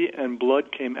city, and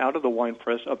blood came out of the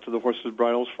winepress up to the horses'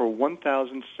 bridles for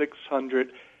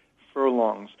 1,600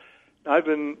 furlongs. Now, I've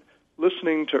been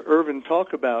listening to Irvin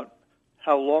talk about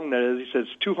how long that is. He says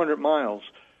 200 miles.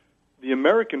 The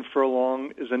American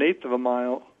furlong is an eighth of a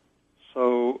mile,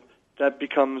 so that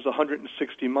becomes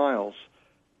 160 miles.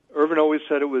 Irvin always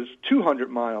said it was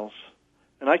 200 miles.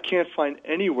 And I can't find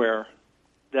anywhere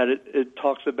that it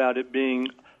talks about it being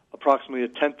approximately a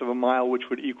tenth of a mile, which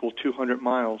would equal 200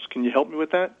 miles. Can you help me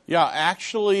with that? Yeah,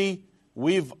 actually,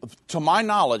 to my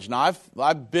knowledge, now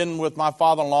I've been with my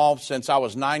father-in-law since I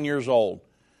was 9 years old.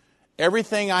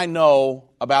 Everything I know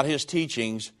about his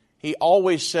teachings, he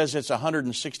always says it's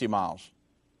 160 miles.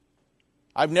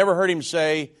 I've never heard him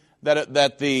say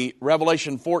that the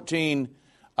Revelation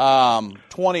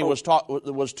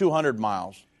 14:20 was 200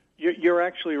 miles. You're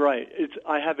actually right.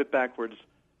 I have it backwards.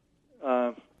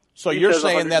 So you're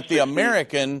saying that the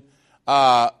American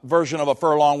version of a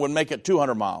furlong would make it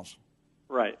 200 miles?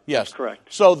 Right. Yes. That's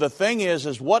correct. So the thing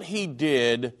is what he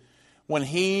did when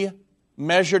he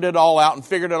measured it all out and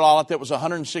figured it all out that it was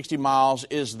 160 miles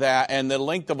is that, and the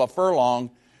length of a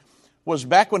furlong was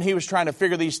back when he was trying to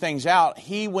figure these things out,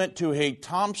 he went to a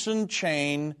Thompson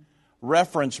Chain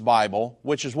Reference Bible,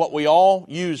 which is what we all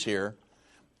use here.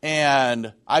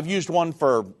 And I've used one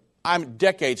for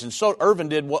decades, and so Irvin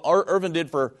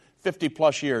did for 50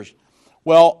 plus years.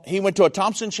 Well, he went to a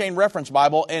Thompson Chain Reference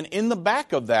Bible, and in the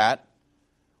back of that,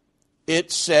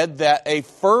 it said that a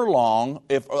furlong,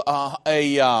 if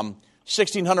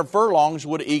 1,600 furlongs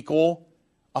would equal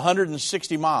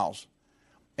 160 miles.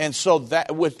 And so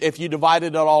if you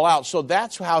divided it all out, so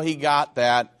that's how he got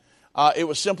that. It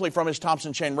was simply from his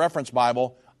Thompson Chain Reference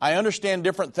Bible. I understand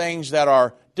different things that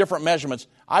are different measurements.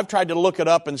 I've tried to look it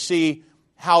up and see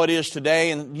how it is today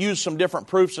and use some different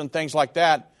proofs and things like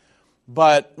that.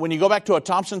 But when you go back to a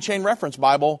Thompson Chain Reference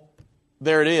Bible,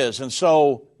 there it is. And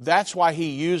so that's why he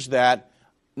used that.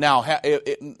 Now,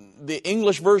 the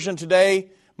English version today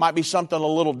might be something a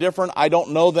little different. I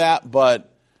don't know that, but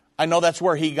I know that's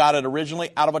where he got it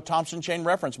originally, out of a Thompson Chain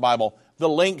Reference Bible. The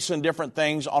links and different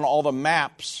things on all the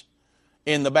maps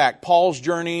in the back. Paul's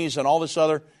journeys and all this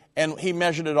other, and he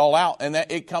measured it all out, and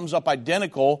it comes up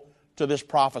identical to this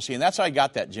prophecy. And that's how I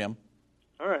got that, Jim.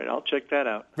 All right, I'll check that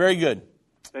out. Very good.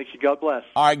 Thank you. God bless.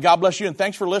 All right, God bless you, and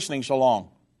thanks for listening so long.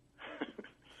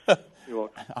 You're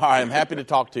welcome. All right, I'm happy to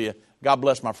talk to you. God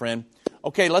bless, my friend.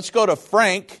 Okay, let's go to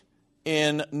Frank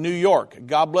in New York.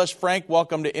 God bless, Frank.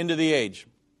 Welcome to End of the Age.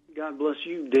 God bless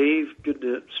you, Dave. Good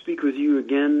to speak with you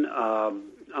again.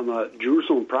 I'm a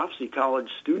Jerusalem Prophecy College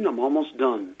student. I'm almost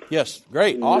done. Yes,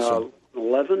 great, awesome.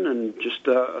 11 and just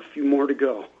a few more to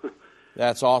go.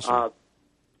 That's awesome.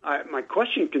 My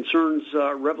question concerns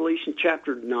Revelation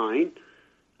chapter 9,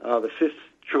 the fifth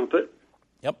trumpet.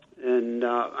 Yep. And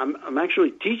I'm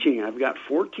actually teaching. I've got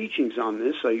 4 teachings on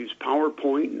this. I use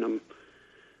PowerPoint, and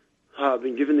I've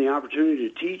been given the opportunity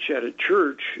to teach at a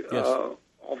church. Yes.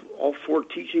 All 4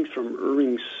 teachings from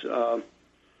Irving's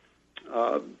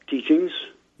teachings.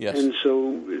 Yes. And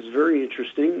so it's very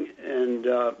interesting. And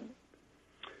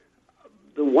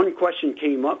the one question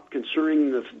came up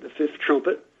concerning the fifth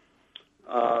trumpet,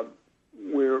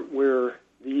 where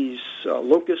these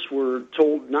locusts were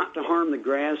told not to harm the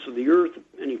grass of the earth,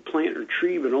 any plant or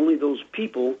tree, but only those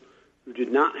people who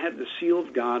did not have the seal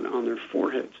of God on their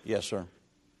foreheads. Yes, sir.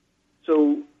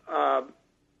 So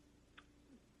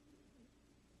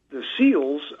the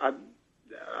seals,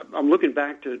 I'm looking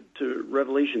back to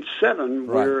Revelation 7,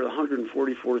 right, where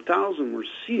 144,000 were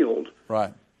sealed.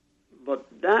 Right. But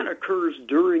that occurs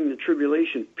during the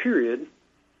tribulation period.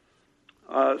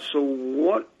 So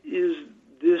what is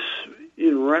this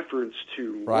in reference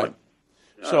to? Right.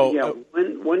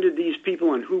 When did these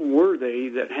people, and who were they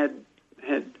that had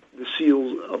the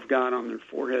seals of God on their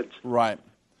foreheads? Right.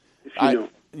 If you know.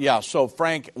 Yeah, so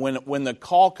Frank, when the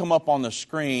call come up on the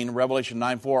screen, Revelation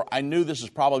 9:4, I knew this is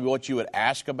probably what you would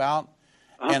ask about.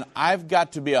 And I've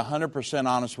got to be 100%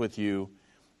 honest with you.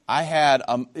 I had,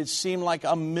 it seemed like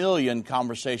a million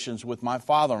conversations with my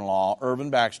father-in-law, Irvin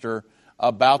Baxter,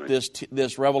 about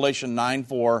this Revelation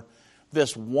 9:4.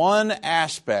 This one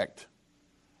aspect,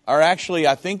 or actually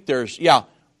I think there's,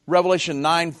 Revelation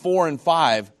 9:4 and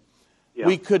 5. Yeah.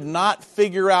 We could not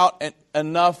figure out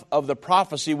enough of the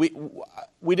prophecy.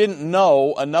 We didn't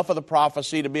know enough of the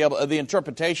prophecy to be able, the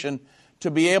interpretation,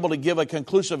 to be able to give a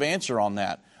conclusive answer on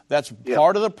that. That's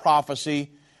part of the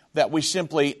prophecy that we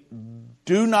simply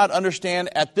do not understand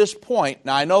at this point.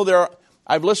 Now, I know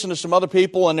I've listened to some other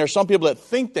people, and there's some people that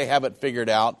think they have it figured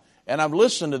out, and I've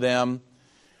listened to them.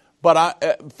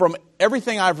 But from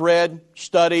everything I've read,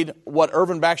 studied, what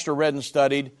Irvin Baxter read and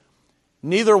studied,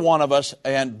 neither one of us,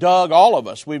 and Doug, all of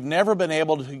us, we've never been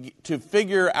able to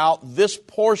figure out this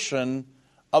portion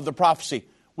of the prophecy.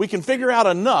 We can figure out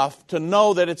enough to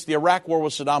know that it's the Iraq War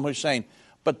with Saddam Hussein.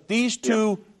 But these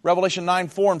two, Revelation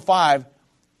 9:4 and 5,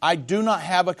 I do not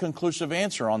have a conclusive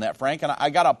answer on that, Frank, and I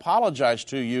got to apologize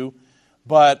to you,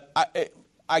 but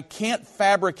I can't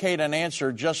fabricate an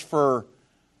answer just for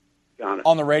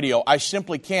on the radio. I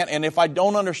simply can't, and if I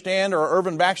don't understand, or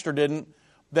Irvin Baxter didn't,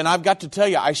 then I've got to tell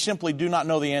you, I simply do not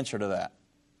know the answer to that.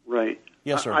 Right.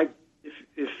 Yes, sir.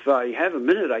 If you have a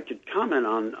minute, I could comment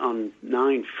on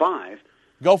 9:5.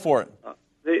 Go for it.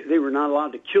 they were not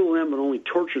allowed to kill them, but only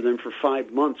torture them for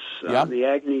 5 months. The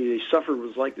agony they suffered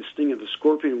was like the sting of a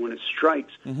scorpion when it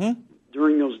strikes. Mm-hmm.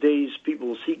 During those days, people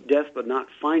will seek death but not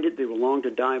find it. They will long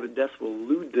to die, but death will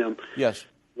elude them. Yes.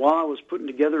 While I was putting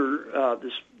together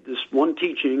this one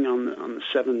teaching on the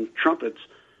 7 trumpets,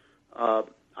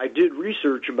 I did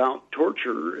research about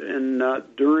torture, and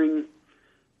during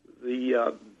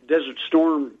the Desert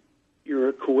Storm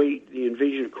era, Kuwait, the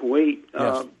invasion of Kuwait,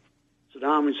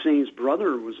 Saddam Hussein's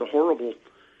brother was a horrible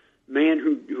man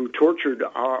who tortured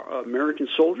our American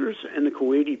soldiers and the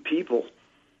Kuwaiti people,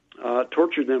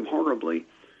 tortured them horribly.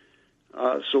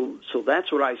 So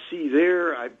that's what I see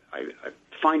there. I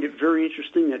find it very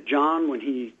interesting that John, when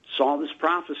he saw this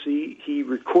prophecy, he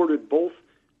recorded both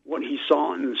what he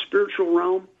saw in the spiritual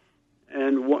realm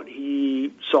and what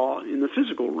he saw in the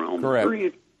physical realm. Correct. Very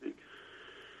interesting.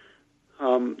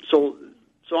 So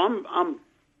I'm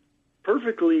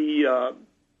perfectly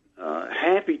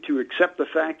happy to accept the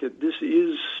fact that this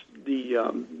is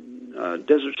the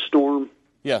Desert Storm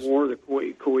war, the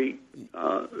Kuwait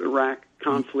Iraq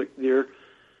conflict there,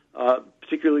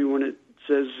 particularly when it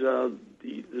says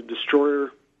the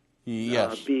destroyer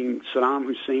being Saddam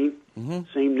Hussein,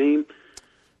 same name.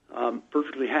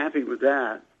 Perfectly happy with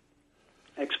that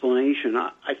explanation.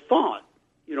 I thought,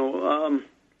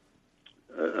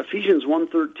 Ephesians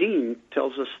 1:13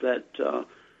 tells us that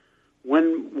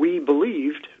when we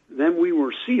believed, then we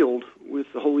were sealed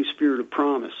with the Holy Spirit of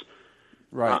promise.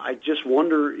 Right. I just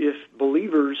wonder if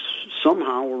believers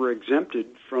somehow were exempted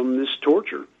from this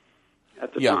torture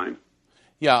at the time.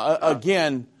 Yeah,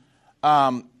 again,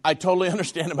 I totally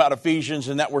understand about Ephesians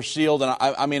and that we're sealed, and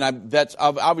I mean, that's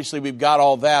obviously we've got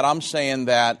all that. I'm saying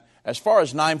that as far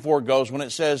as 9:4 goes, when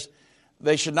it says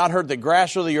they should not hurt the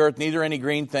grass or the earth, neither any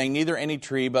green thing, neither any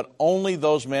tree, but only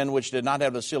those men which did not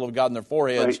have the seal of God in their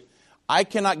foreheads. Right. I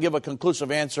cannot give a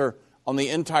conclusive answer on the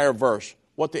entire verse,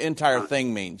 what the entire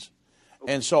thing means.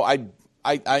 Okay. And so I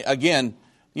again,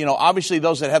 obviously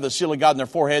those that have the seal of God in their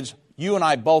foreheads, you and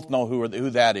I both know who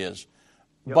that is.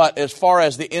 Yep. But as far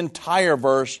as the entire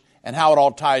verse and how it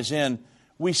all ties in,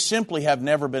 we simply have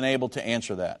never been able to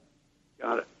answer that.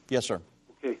 Got it. Yes, sir.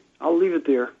 Okay, I'll leave it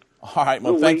there. All right.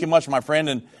 Well, thank you much, my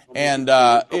friend. And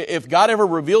if God ever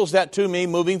reveals that to me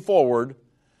moving forward,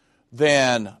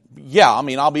 then,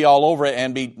 I'll be all over it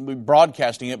and be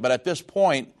broadcasting it. But at this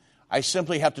point, I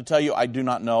simply have to tell you I do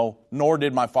not know, nor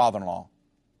did my father-in-law.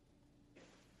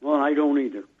 Well, I don't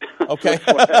either. Okay.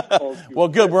 Well,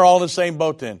 good. We're all in the same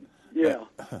boat then. Yeah.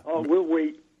 We'll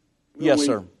wait. Yes,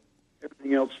 sir.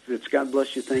 Everything else fits. God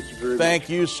bless you. Thank you very much. Thank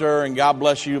you, sir, and God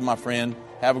bless you, my friend.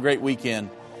 Have a great weekend.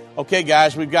 Okay,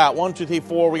 guys, we've got 1, 2, 3,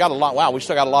 4. We got a lot. Wow, we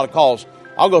still got a lot of calls.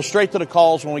 I'll go straight to the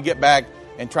calls when we get back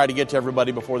and try to get to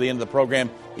everybody before the end of the program.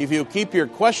 If you keep your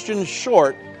questions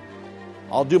short,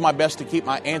 I'll do my best to keep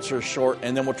my answers short,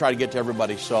 and then we'll try to get to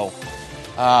everybody. So,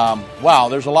 wow,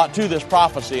 there's a lot to this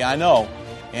prophecy, I know,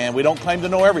 and we don't claim to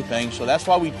know everything, so that's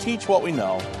why we teach what we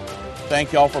know.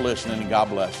 Thank you all for listening, and God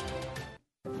bless.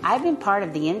 I've been part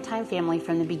of the End Time family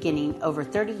from the beginning over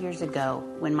 30 years ago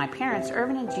when my parents,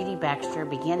 Irvin and Judy Baxter,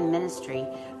 began ministry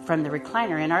from the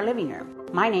recliner in our living room.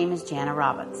 My name is Jana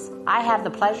Robbins. I have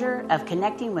the pleasure of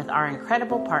connecting with our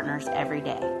incredible partners every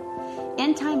day.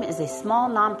 End Time is a small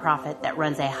nonprofit that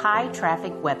runs a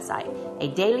high-traffic website, a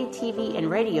daily TV and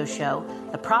radio show,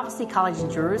 the Prophecy College in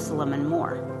Jerusalem, and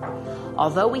more.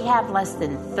 Although we have less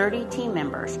than 30 team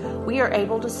members, we are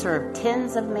able to serve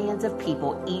tens of millions of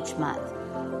people each month.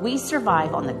 We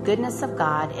survive on the goodness of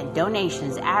God and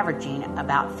donations averaging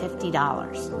about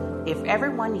 $50. If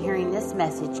everyone hearing this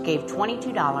message gave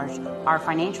 $22, our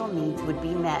financial needs would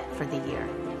be met for the year.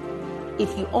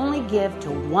 If you only give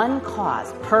to one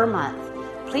cause per month,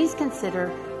 please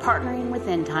consider partnering with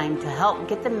End Time to help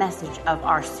get the message of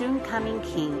our soon-coming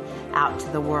King out to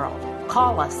the world.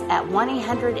 Call us at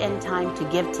 1-800-END-TIME to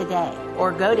give today,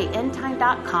 or go to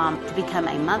endtime.com to become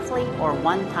a monthly or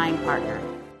one-time partner.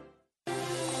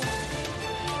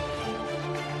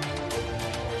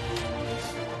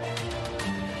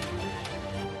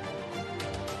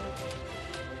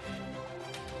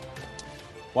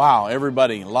 Wow,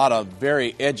 everybody, a lot of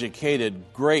very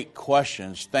educated, great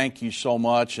questions. Thank you so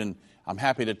much, and I'm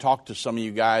happy to talk to some of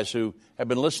you guys who have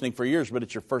been listening for years, but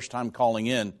it's your first time calling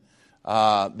in.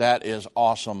 That is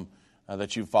awesome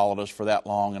that you followed us for that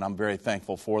long, and I'm very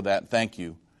thankful for that. Thank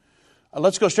you.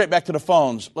 Let's go straight back to the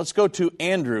phones. Let's go to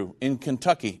Andrew in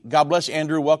Kentucky. God bless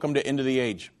Andrew. Welcome to End of the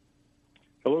Age.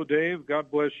 Hello, Dave. God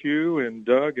bless you and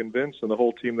Doug and Vince and the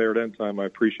whole team there at End Time. I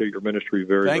appreciate your ministry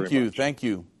very much. Thank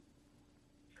you.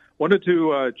 Wanted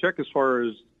to check as far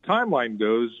as timeline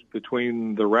goes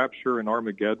between the rapture and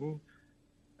Armageddon.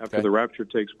 after the rapture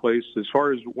takes place. As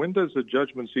far as when does the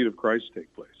judgment seat of Christ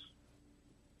take place?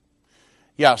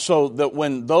 Yeah, so that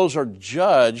when those are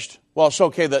judged, well, it's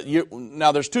okay that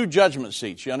now there's two judgment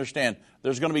seats. You understand?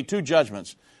 There's going to be two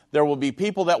judgments. There will be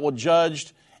people that will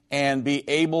judge and be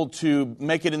able to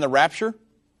make it in the rapture,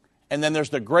 and then there's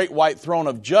the great white throne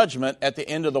of judgment at the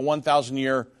end of the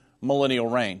 1,000-year millennial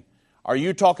reign. Are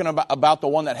you talking about the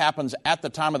one that happens at the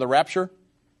time of the rapture?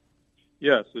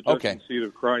 Yes, the judgment seat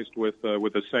of Christ with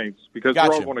the saints, because we're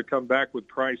all going to come back with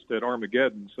Christ at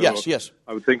Armageddon. So yes.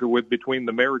 I would think between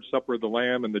the marriage supper of the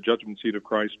Lamb and the judgment seat of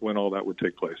Christ, when all that would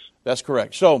take place. That's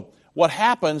correct. So what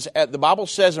happens, the Bible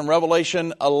says in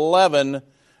Revelation 11,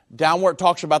 down where it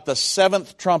talks about the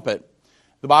seventh trumpet,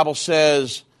 the Bible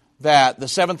says that the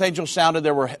seventh angel sounded,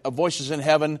 there were voices in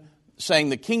heaven saying,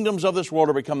 the kingdoms of this world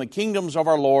are become the kingdoms of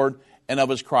our Lord and of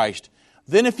his Christ.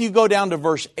 Then if you go down to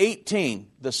verse 18,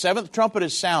 the seventh trumpet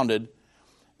is sounded.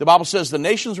 The Bible says, the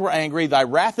nations were angry, thy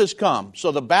wrath is come.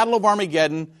 So the battle of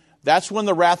Armageddon, that's when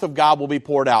the wrath of God will be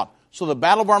poured out. So the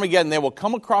battle of Armageddon, they will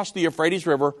come across the Euphrates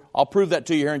River. I'll prove that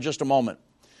to you here in just a moment.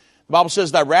 The Bible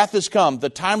says, thy wrath is come, the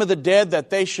time of the dead that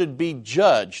they should be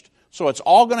judged. So it's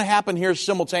all going to happen here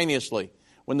simultaneously.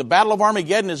 When the battle of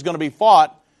Armageddon is going to be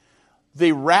fought,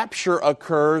 the rapture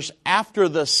occurs after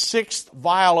the sixth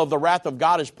vial of the wrath of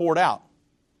God is poured out.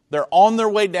 They're on their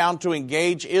way down to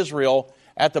engage Israel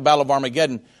at the Battle of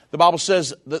Armageddon. The Bible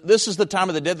says that this is the time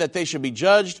of the dead that they should be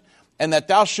judged, and that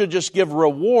thou should just give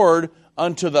reward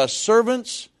unto the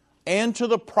servants and to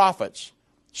the prophets.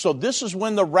 So this is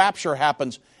when the rapture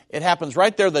happens. It happens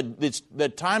right there,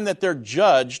 the time that they're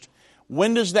judged.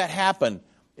 When does that happen?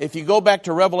 If you go back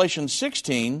to Revelation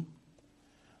 16,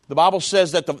 the Bible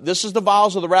says that this is the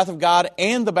vials of the wrath of God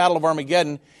and the Battle of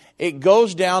Armageddon. It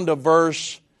goes down to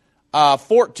verse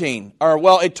 14,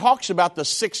 it talks about the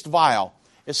sixth vial.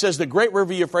 It says, the great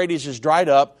river Euphrates is dried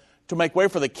up to make way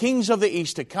for the kings of the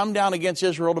east to come down against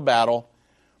Israel to battle.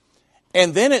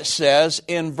 And then it says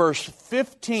in verse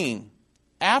 15,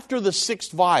 after the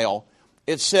sixth vial,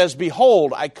 it says,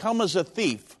 behold, I come as a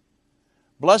thief.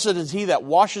 Blessed is he that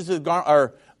washeth his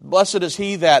blessed is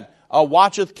he that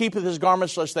watcheth, keepeth his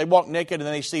garments, lest they walk naked and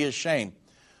they see his shame.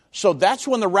 So that's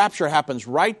when the rapture happens,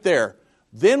 right there.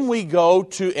 Then we go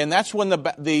to, and that's when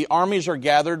the armies are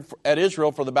gathered at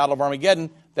Israel for the Battle of Armageddon.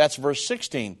 That's verse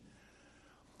 16.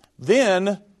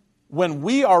 Then, when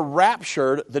we are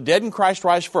raptured, the dead in Christ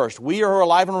rise first. We who are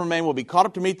alive and remain will be caught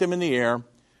up to meet them in the air.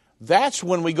 That's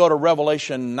when we go to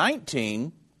Revelation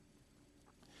 19.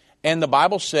 And the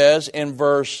Bible says in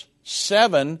verse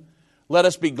 7, let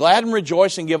us be glad and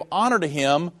rejoice and give honor to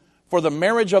him, for the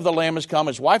marriage of the Lamb is come.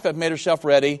 His wife hath made herself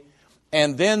ready.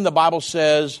 And then the Bible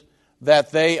says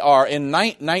that they are in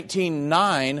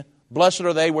 19:9, blessed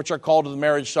are they which are called to the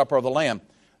marriage supper of the Lamb.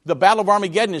 The Battle of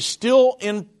Armageddon is still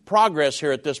in progress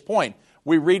here at this point.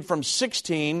 We read from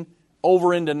 16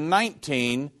 over into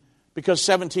 19 because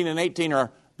 17 and 18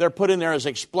 they're put in there as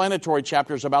explanatory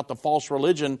chapters about the false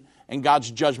religion and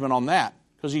God's judgment on that,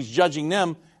 because he's judging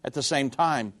them at the same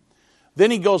time.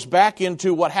 Then he goes back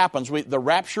into what happens. The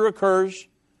rapture occurs.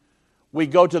 We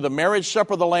go to the marriage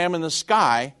supper of the Lamb in the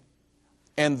sky.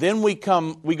 And then we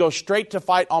go straight to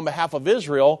fight on behalf of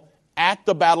Israel at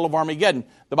the Battle of Armageddon.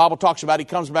 The Bible talks about he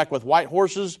comes back with white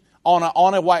horses,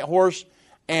 on a white horse,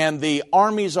 and the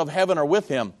armies of heaven are with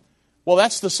him. Well,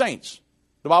 that's the saints.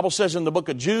 The Bible says in the book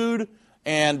of Jude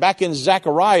and back in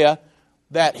Zechariah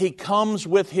that he comes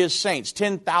with his saints,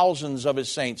 10,000s of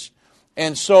his saints.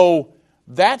 And so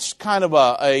that's kind of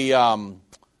a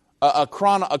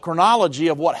chronology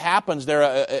of what happens there,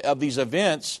 of these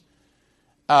events.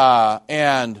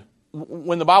 And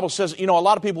when the Bible says, a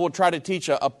lot of people will try to teach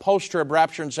a post-trib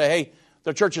rapture and say, hey,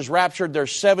 the church is raptured,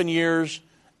 there's 7 years,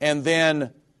 and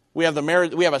then we have a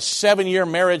 7-year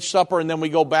marriage supper, and then we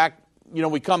go back,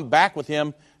 we come back with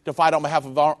him to fight on behalf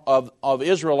of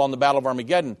Israel on the Battle of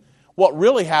Armageddon. What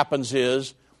really happens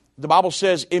is, the Bible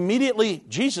says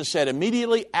Jesus said,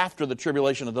 immediately after the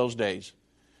tribulation of those days,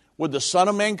 would the Son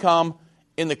of Man come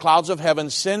in the clouds of heaven,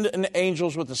 send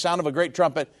angels with the sound of a great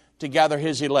trumpet to gather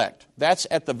his elect. That's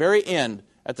at the very end,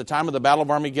 at the time of the Battle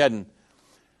of Armageddon.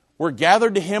 We're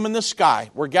gathered to him in the sky.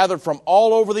 We're gathered from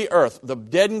all over the earth. The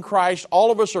dead in Christ,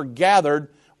 all of us are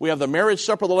gathered. We have the marriage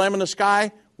supper of the Lamb in the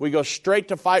sky. We go straight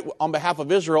to fight on behalf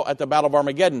of Israel at the Battle of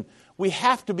Armageddon. We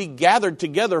have to be gathered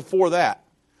together for that.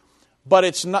 But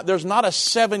there's not a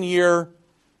 7-year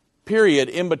period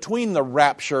in between the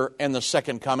rapture and the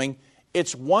second coming.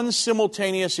 It's one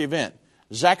simultaneous event.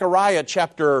 Zechariah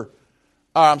 2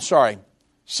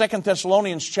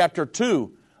 Thessalonians chapter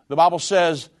 2, the Bible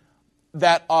says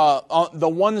that on the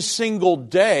one single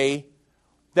day,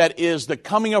 that is the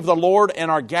coming of the Lord and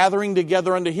our gathering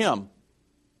together unto Him.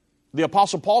 The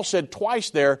Apostle Paul said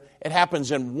twice there, it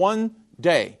happens in one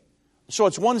day. So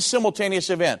it's one simultaneous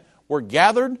event. We're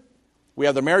gathered, we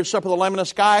have the marriage supper of the Lamb in the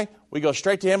sky, we go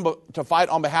straight to Him to fight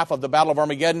on behalf of the Battle of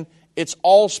Armageddon. It's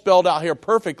all spelled out here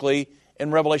perfectly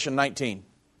in Revelation 19.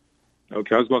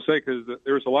 Okay, I was going to say, because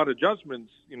there's a lot of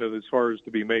judgments, as far as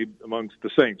to be made amongst the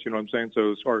saints, you know what I'm saying?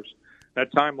 So as far as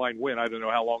that timeline when, I don't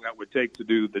know how long that would take to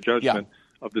do the judgment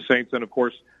of the saints. And, of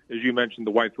course, as you mentioned,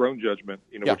 the white throne judgment,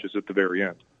 which is at the very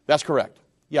end. That's correct.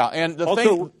 Yeah, and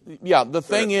the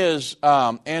thing is,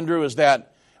 Andrew, is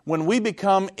that when we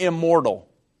become immortal,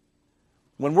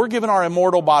 when we're given our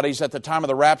immortal bodies at the time of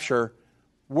the rapture,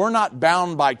 we're not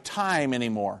bound by time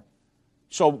anymore.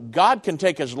 So God can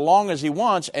take as long as He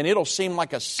wants, and it'll seem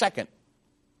like a second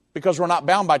because we're not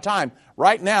bound by time.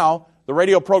 Right now, the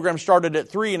radio program started at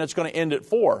 3 and it's going to end at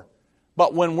 4.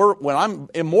 But when I'm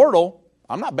immortal,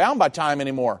 I'm not bound by time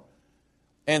anymore.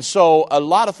 And so a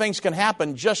lot of things can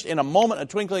happen just in a moment, a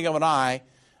twinkling of an eye,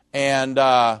 and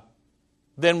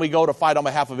then we go to fight on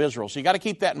behalf of Israel. So you got to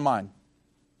keep that in mind.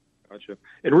 Gotcha.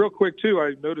 And real quick, too,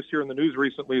 I noticed here in the news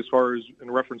recently, as far as in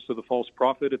reference to the false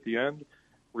prophet at the end,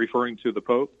 referring to the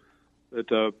Pope, that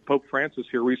Pope Francis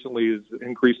here recently has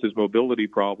increased his mobility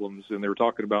problems, and they were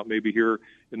talking about maybe here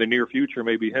in the near future,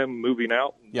 maybe him moving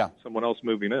out and someone else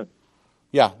moving in.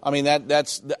 Yeah, I mean,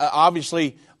 that's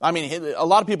obviously, I mean, a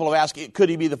lot of people have asked, could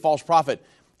he be the false prophet?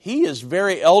 He is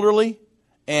very elderly,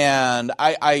 and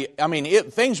I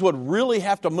mean, things would really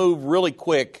have to move really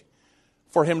quick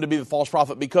for him to be the false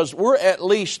prophet, because we're at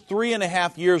least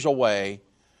 3.5 years away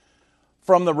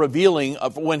from the revealing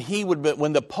of when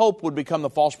the Pope would become the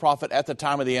false prophet at the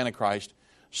time of the Antichrist.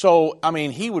 So, I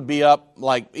mean, he would be up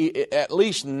like at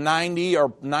least 90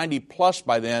 or 90 plus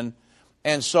by then.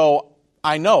 And so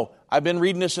I know, I've been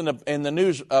reading this in the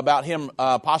news about him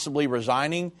possibly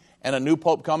resigning and a new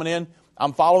Pope coming in.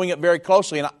 I'm following it very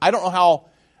closely, and I don't know how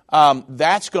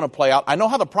that's going to play out. I know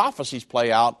how the prophecies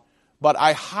play out, but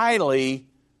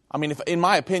in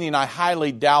my opinion, I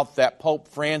highly doubt that Pope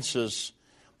Francis,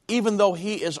 even though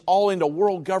he is all into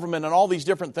world government and all these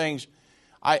different things,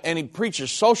 and he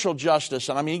preaches social justice,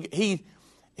 and I mean, he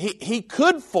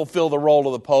could fulfill the role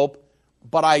of the Pope,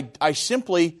 but I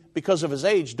simply, because of his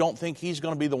age, don't think he's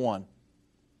going to be the one.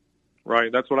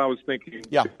 Right, that's what I was thinking.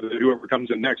 Yeah. Whoever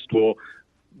comes in next will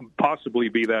possibly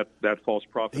be that false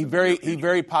prophet. He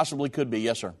very possibly could be,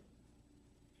 yes, sir.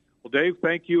 Well, Dave,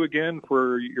 thank you again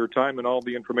for your time and all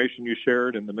the information you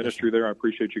shared and the ministry there. I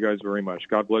appreciate you guys very much.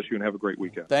 God bless you and have a great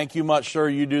weekend. Thank you much, sir.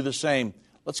 You do the same.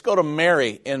 Let's go to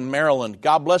Mary in Maryland.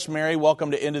 God bless Mary.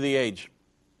 Welcome to End of the Age.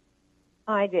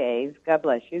 Hi, Dave. God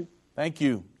bless you. Thank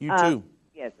you. You too.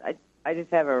 Yes, I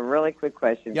just have a really quick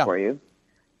question for you.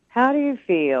 How do you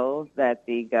feel that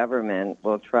the government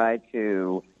will try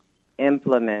to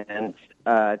implement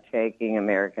taking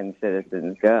American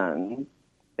citizens' guns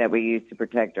that we use to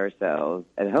protect ourselves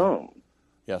at home?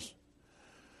 Yes.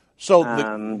 So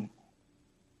I'll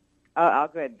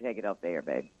go ahead and take it off the air,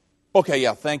 babe. Okay,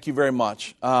 yeah, thank you very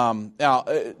much. How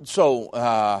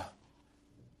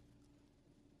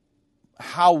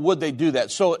would they do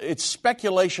that? So it's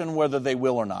speculation whether they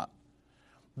will or not.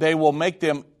 They will make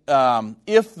them,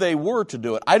 if they were to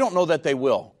do it, I don't know that they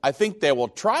will. I think they will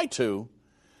try to,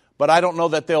 but I don't know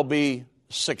that they'll be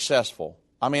successful.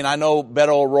 I mean, I know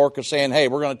Beto O'Rourke is saying, hey,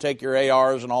 we're going to take your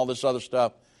ARs and all this other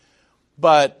stuff.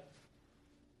 But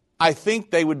I think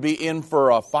they would be in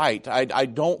for a fight. I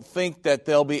don't think that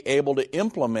they'll be able to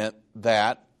implement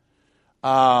that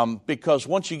because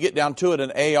once you get down to it,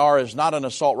 an AR is not an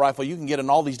assault rifle. You can get in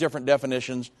all these different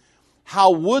definitions. How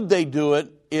would they do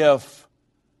it if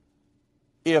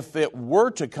it were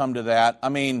to come to that? I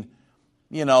mean,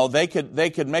 they could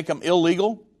make them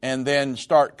illegal and then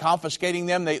start confiscating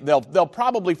them. They'll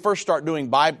probably first start doing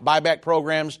buyback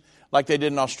programs like they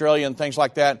did in Australia and things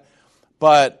like that.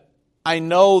 But I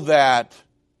know that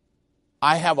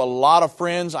I have a lot of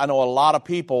friends, I know a lot of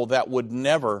people that would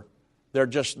never,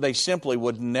 they simply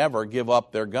would never give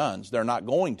up their guns. They're not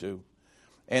going to.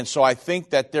 And so I think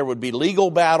that there would be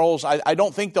legal battles. I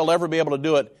don't think they'll ever be able to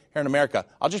do it here in America.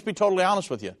 I'll just be totally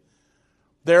honest with you.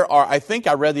 I think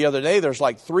I read the other day, there's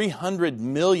like 300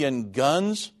 million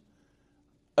guns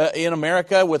in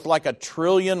America with like 1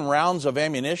 trillion rounds of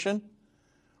ammunition.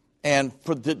 And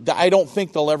I don't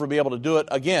think they'll ever be able to do it.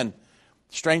 Again,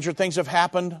 stranger things have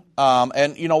happened.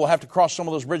 And, we'll have to cross some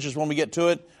of those bridges when we get to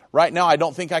it. Right now, I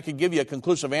don't think I could give you a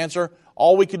conclusive answer.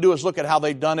 All we could do is look at how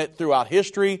they've done it throughout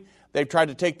history. They've tried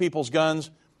to take people's guns.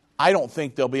 I don't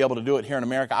think they'll be able to do it here in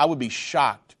America. I would be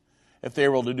shocked if they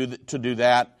were able to do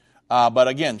that. But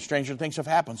again, stranger things have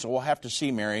happened, so we'll have to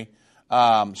see, Mary.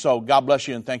 So God bless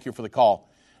you and thank you for the call.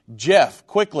 Jeff,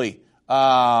 quickly,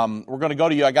 we're going to go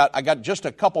to you. I got just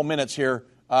a couple minutes here.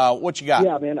 What you got?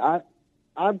 Yeah, man,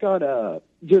 I've got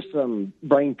just some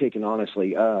brain picking,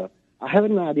 honestly. I have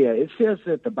an idea. It says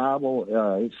that the Bible,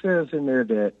 it says in there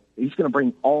that he's going to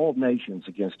bring all nations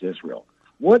against Israel.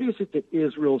 What is it that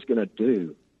Israel's going to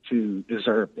do to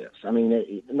deserve this? I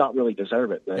mean, not really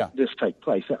deserve it, but this take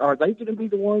place. Are they going to be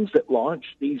the ones that launch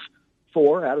these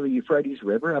 4 out of the Euphrates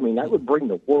River? I mean, that would bring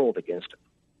the world against them.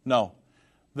 No.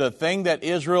 The thing that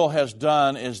Israel has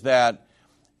done is that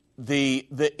the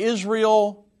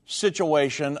Israel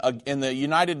situation in the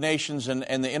United Nations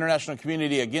and the international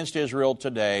community against Israel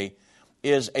today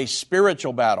is a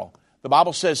spiritual battle. The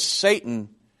Bible says Satan,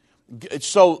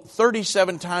 so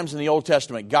 37 times in the Old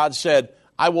Testament, God said,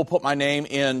 I will put my name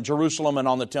in Jerusalem and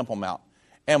on the Temple Mount.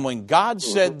 And when God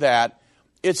said that,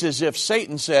 it's as if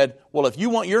Satan said, well, if you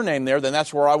want your name there, then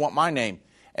that's where I want my name.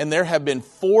 And there have been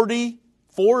 40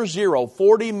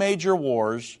 major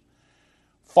wars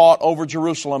fought over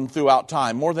Jerusalem throughout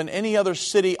time, more than any other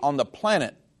city on the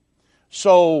planet.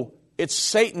 So it's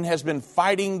Satan has been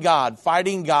fighting God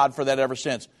for that ever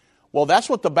since. Well, that's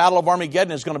what the Battle of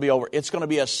Armageddon is going to be over. It's going to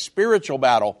be a spiritual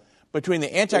battle between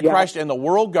the Antichrist and the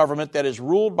world government that is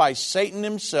ruled by Satan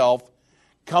himself,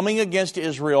 coming against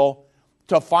Israel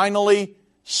to finally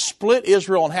split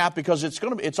Israel in half, because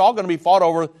it's all going to be fought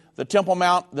over the Temple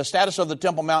Mount, the status of the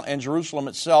Temple Mount and Jerusalem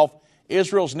itself.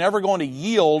 Israel's never going to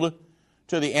yield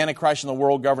to the Antichrist and the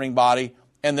world governing body,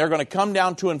 and they're going to come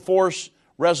down to enforce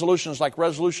resolutions like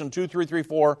Resolution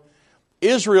 2334.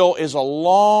 Israel is a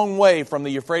long way from the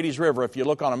Euphrates River if you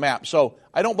look on a map. So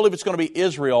I don't believe it's going to be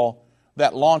Israel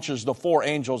that launches the 4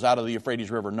 angels out of the Euphrates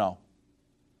River, no.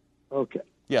 Okay.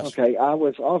 Yes. Okay, I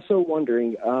was also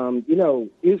wondering,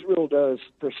 Israel does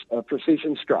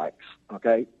precision strikes,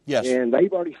 okay? Yes. And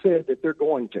they've already said that they're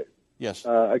going to. Yes.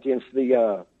 Against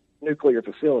the nuclear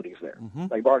facilities there. Mm-hmm.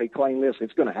 They've already claimed this.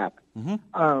 It's going to happen.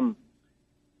 Mm-hmm.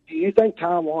 Do you think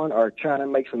Taiwan or China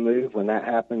makes a move when that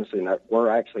happens, and we're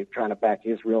actually trying to back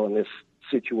Israel in this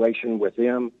situation with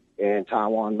them, and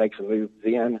Taiwan makes a move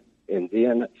then, and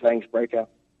then things break out?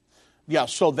 Yeah,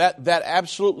 so that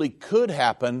absolutely could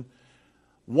happen.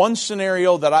 One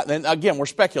scenario and again, we're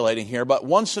speculating here, but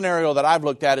one scenario that I've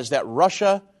looked at is that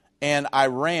Russia and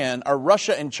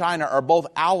China are both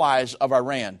allies of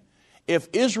Iran. If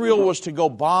Israel was to go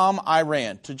bomb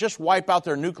Iran, to just wipe out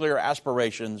their nuclear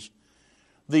aspirations,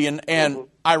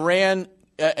 Iran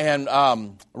and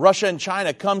Russia and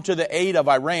China come to the aid of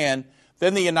Iran,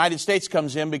 then the United States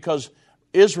comes in, because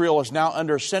Israel is now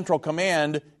under central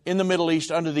command in the Middle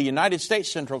East, under the United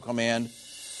States central command.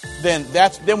 Then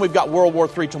we've got World War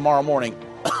III tomorrow morning.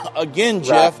 Again,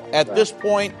 Jeff, at this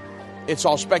point, it's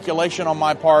all speculation on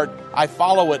my part. I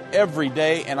follow it every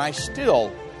day, and I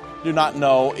still do not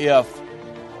know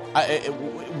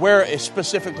where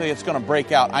specifically it's going to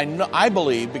break out. I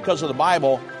believe, because of the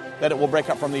Bible, that it will break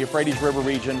out from the Euphrates River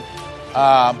region.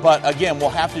 But again, we'll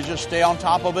have to just stay on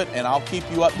top of it, and I'll keep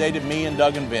you updated, me and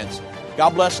Doug and Vince.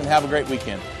 God bless and have a great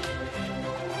weekend.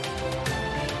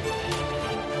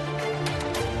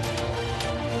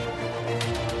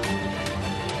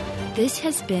 This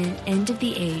has been End of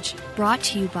the Age, brought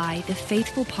to you by the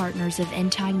faithful partners of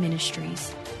End Time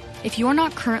Ministries. If you're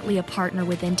not currently a partner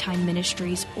with End Time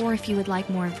Ministries, or if you would like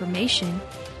more information,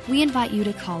 we invite you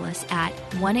to call us at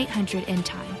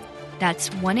 1-800-END-TIME. That's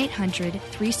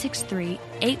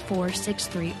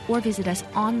 1-800-363-8463, or visit us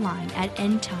online at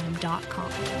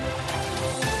endtime.com.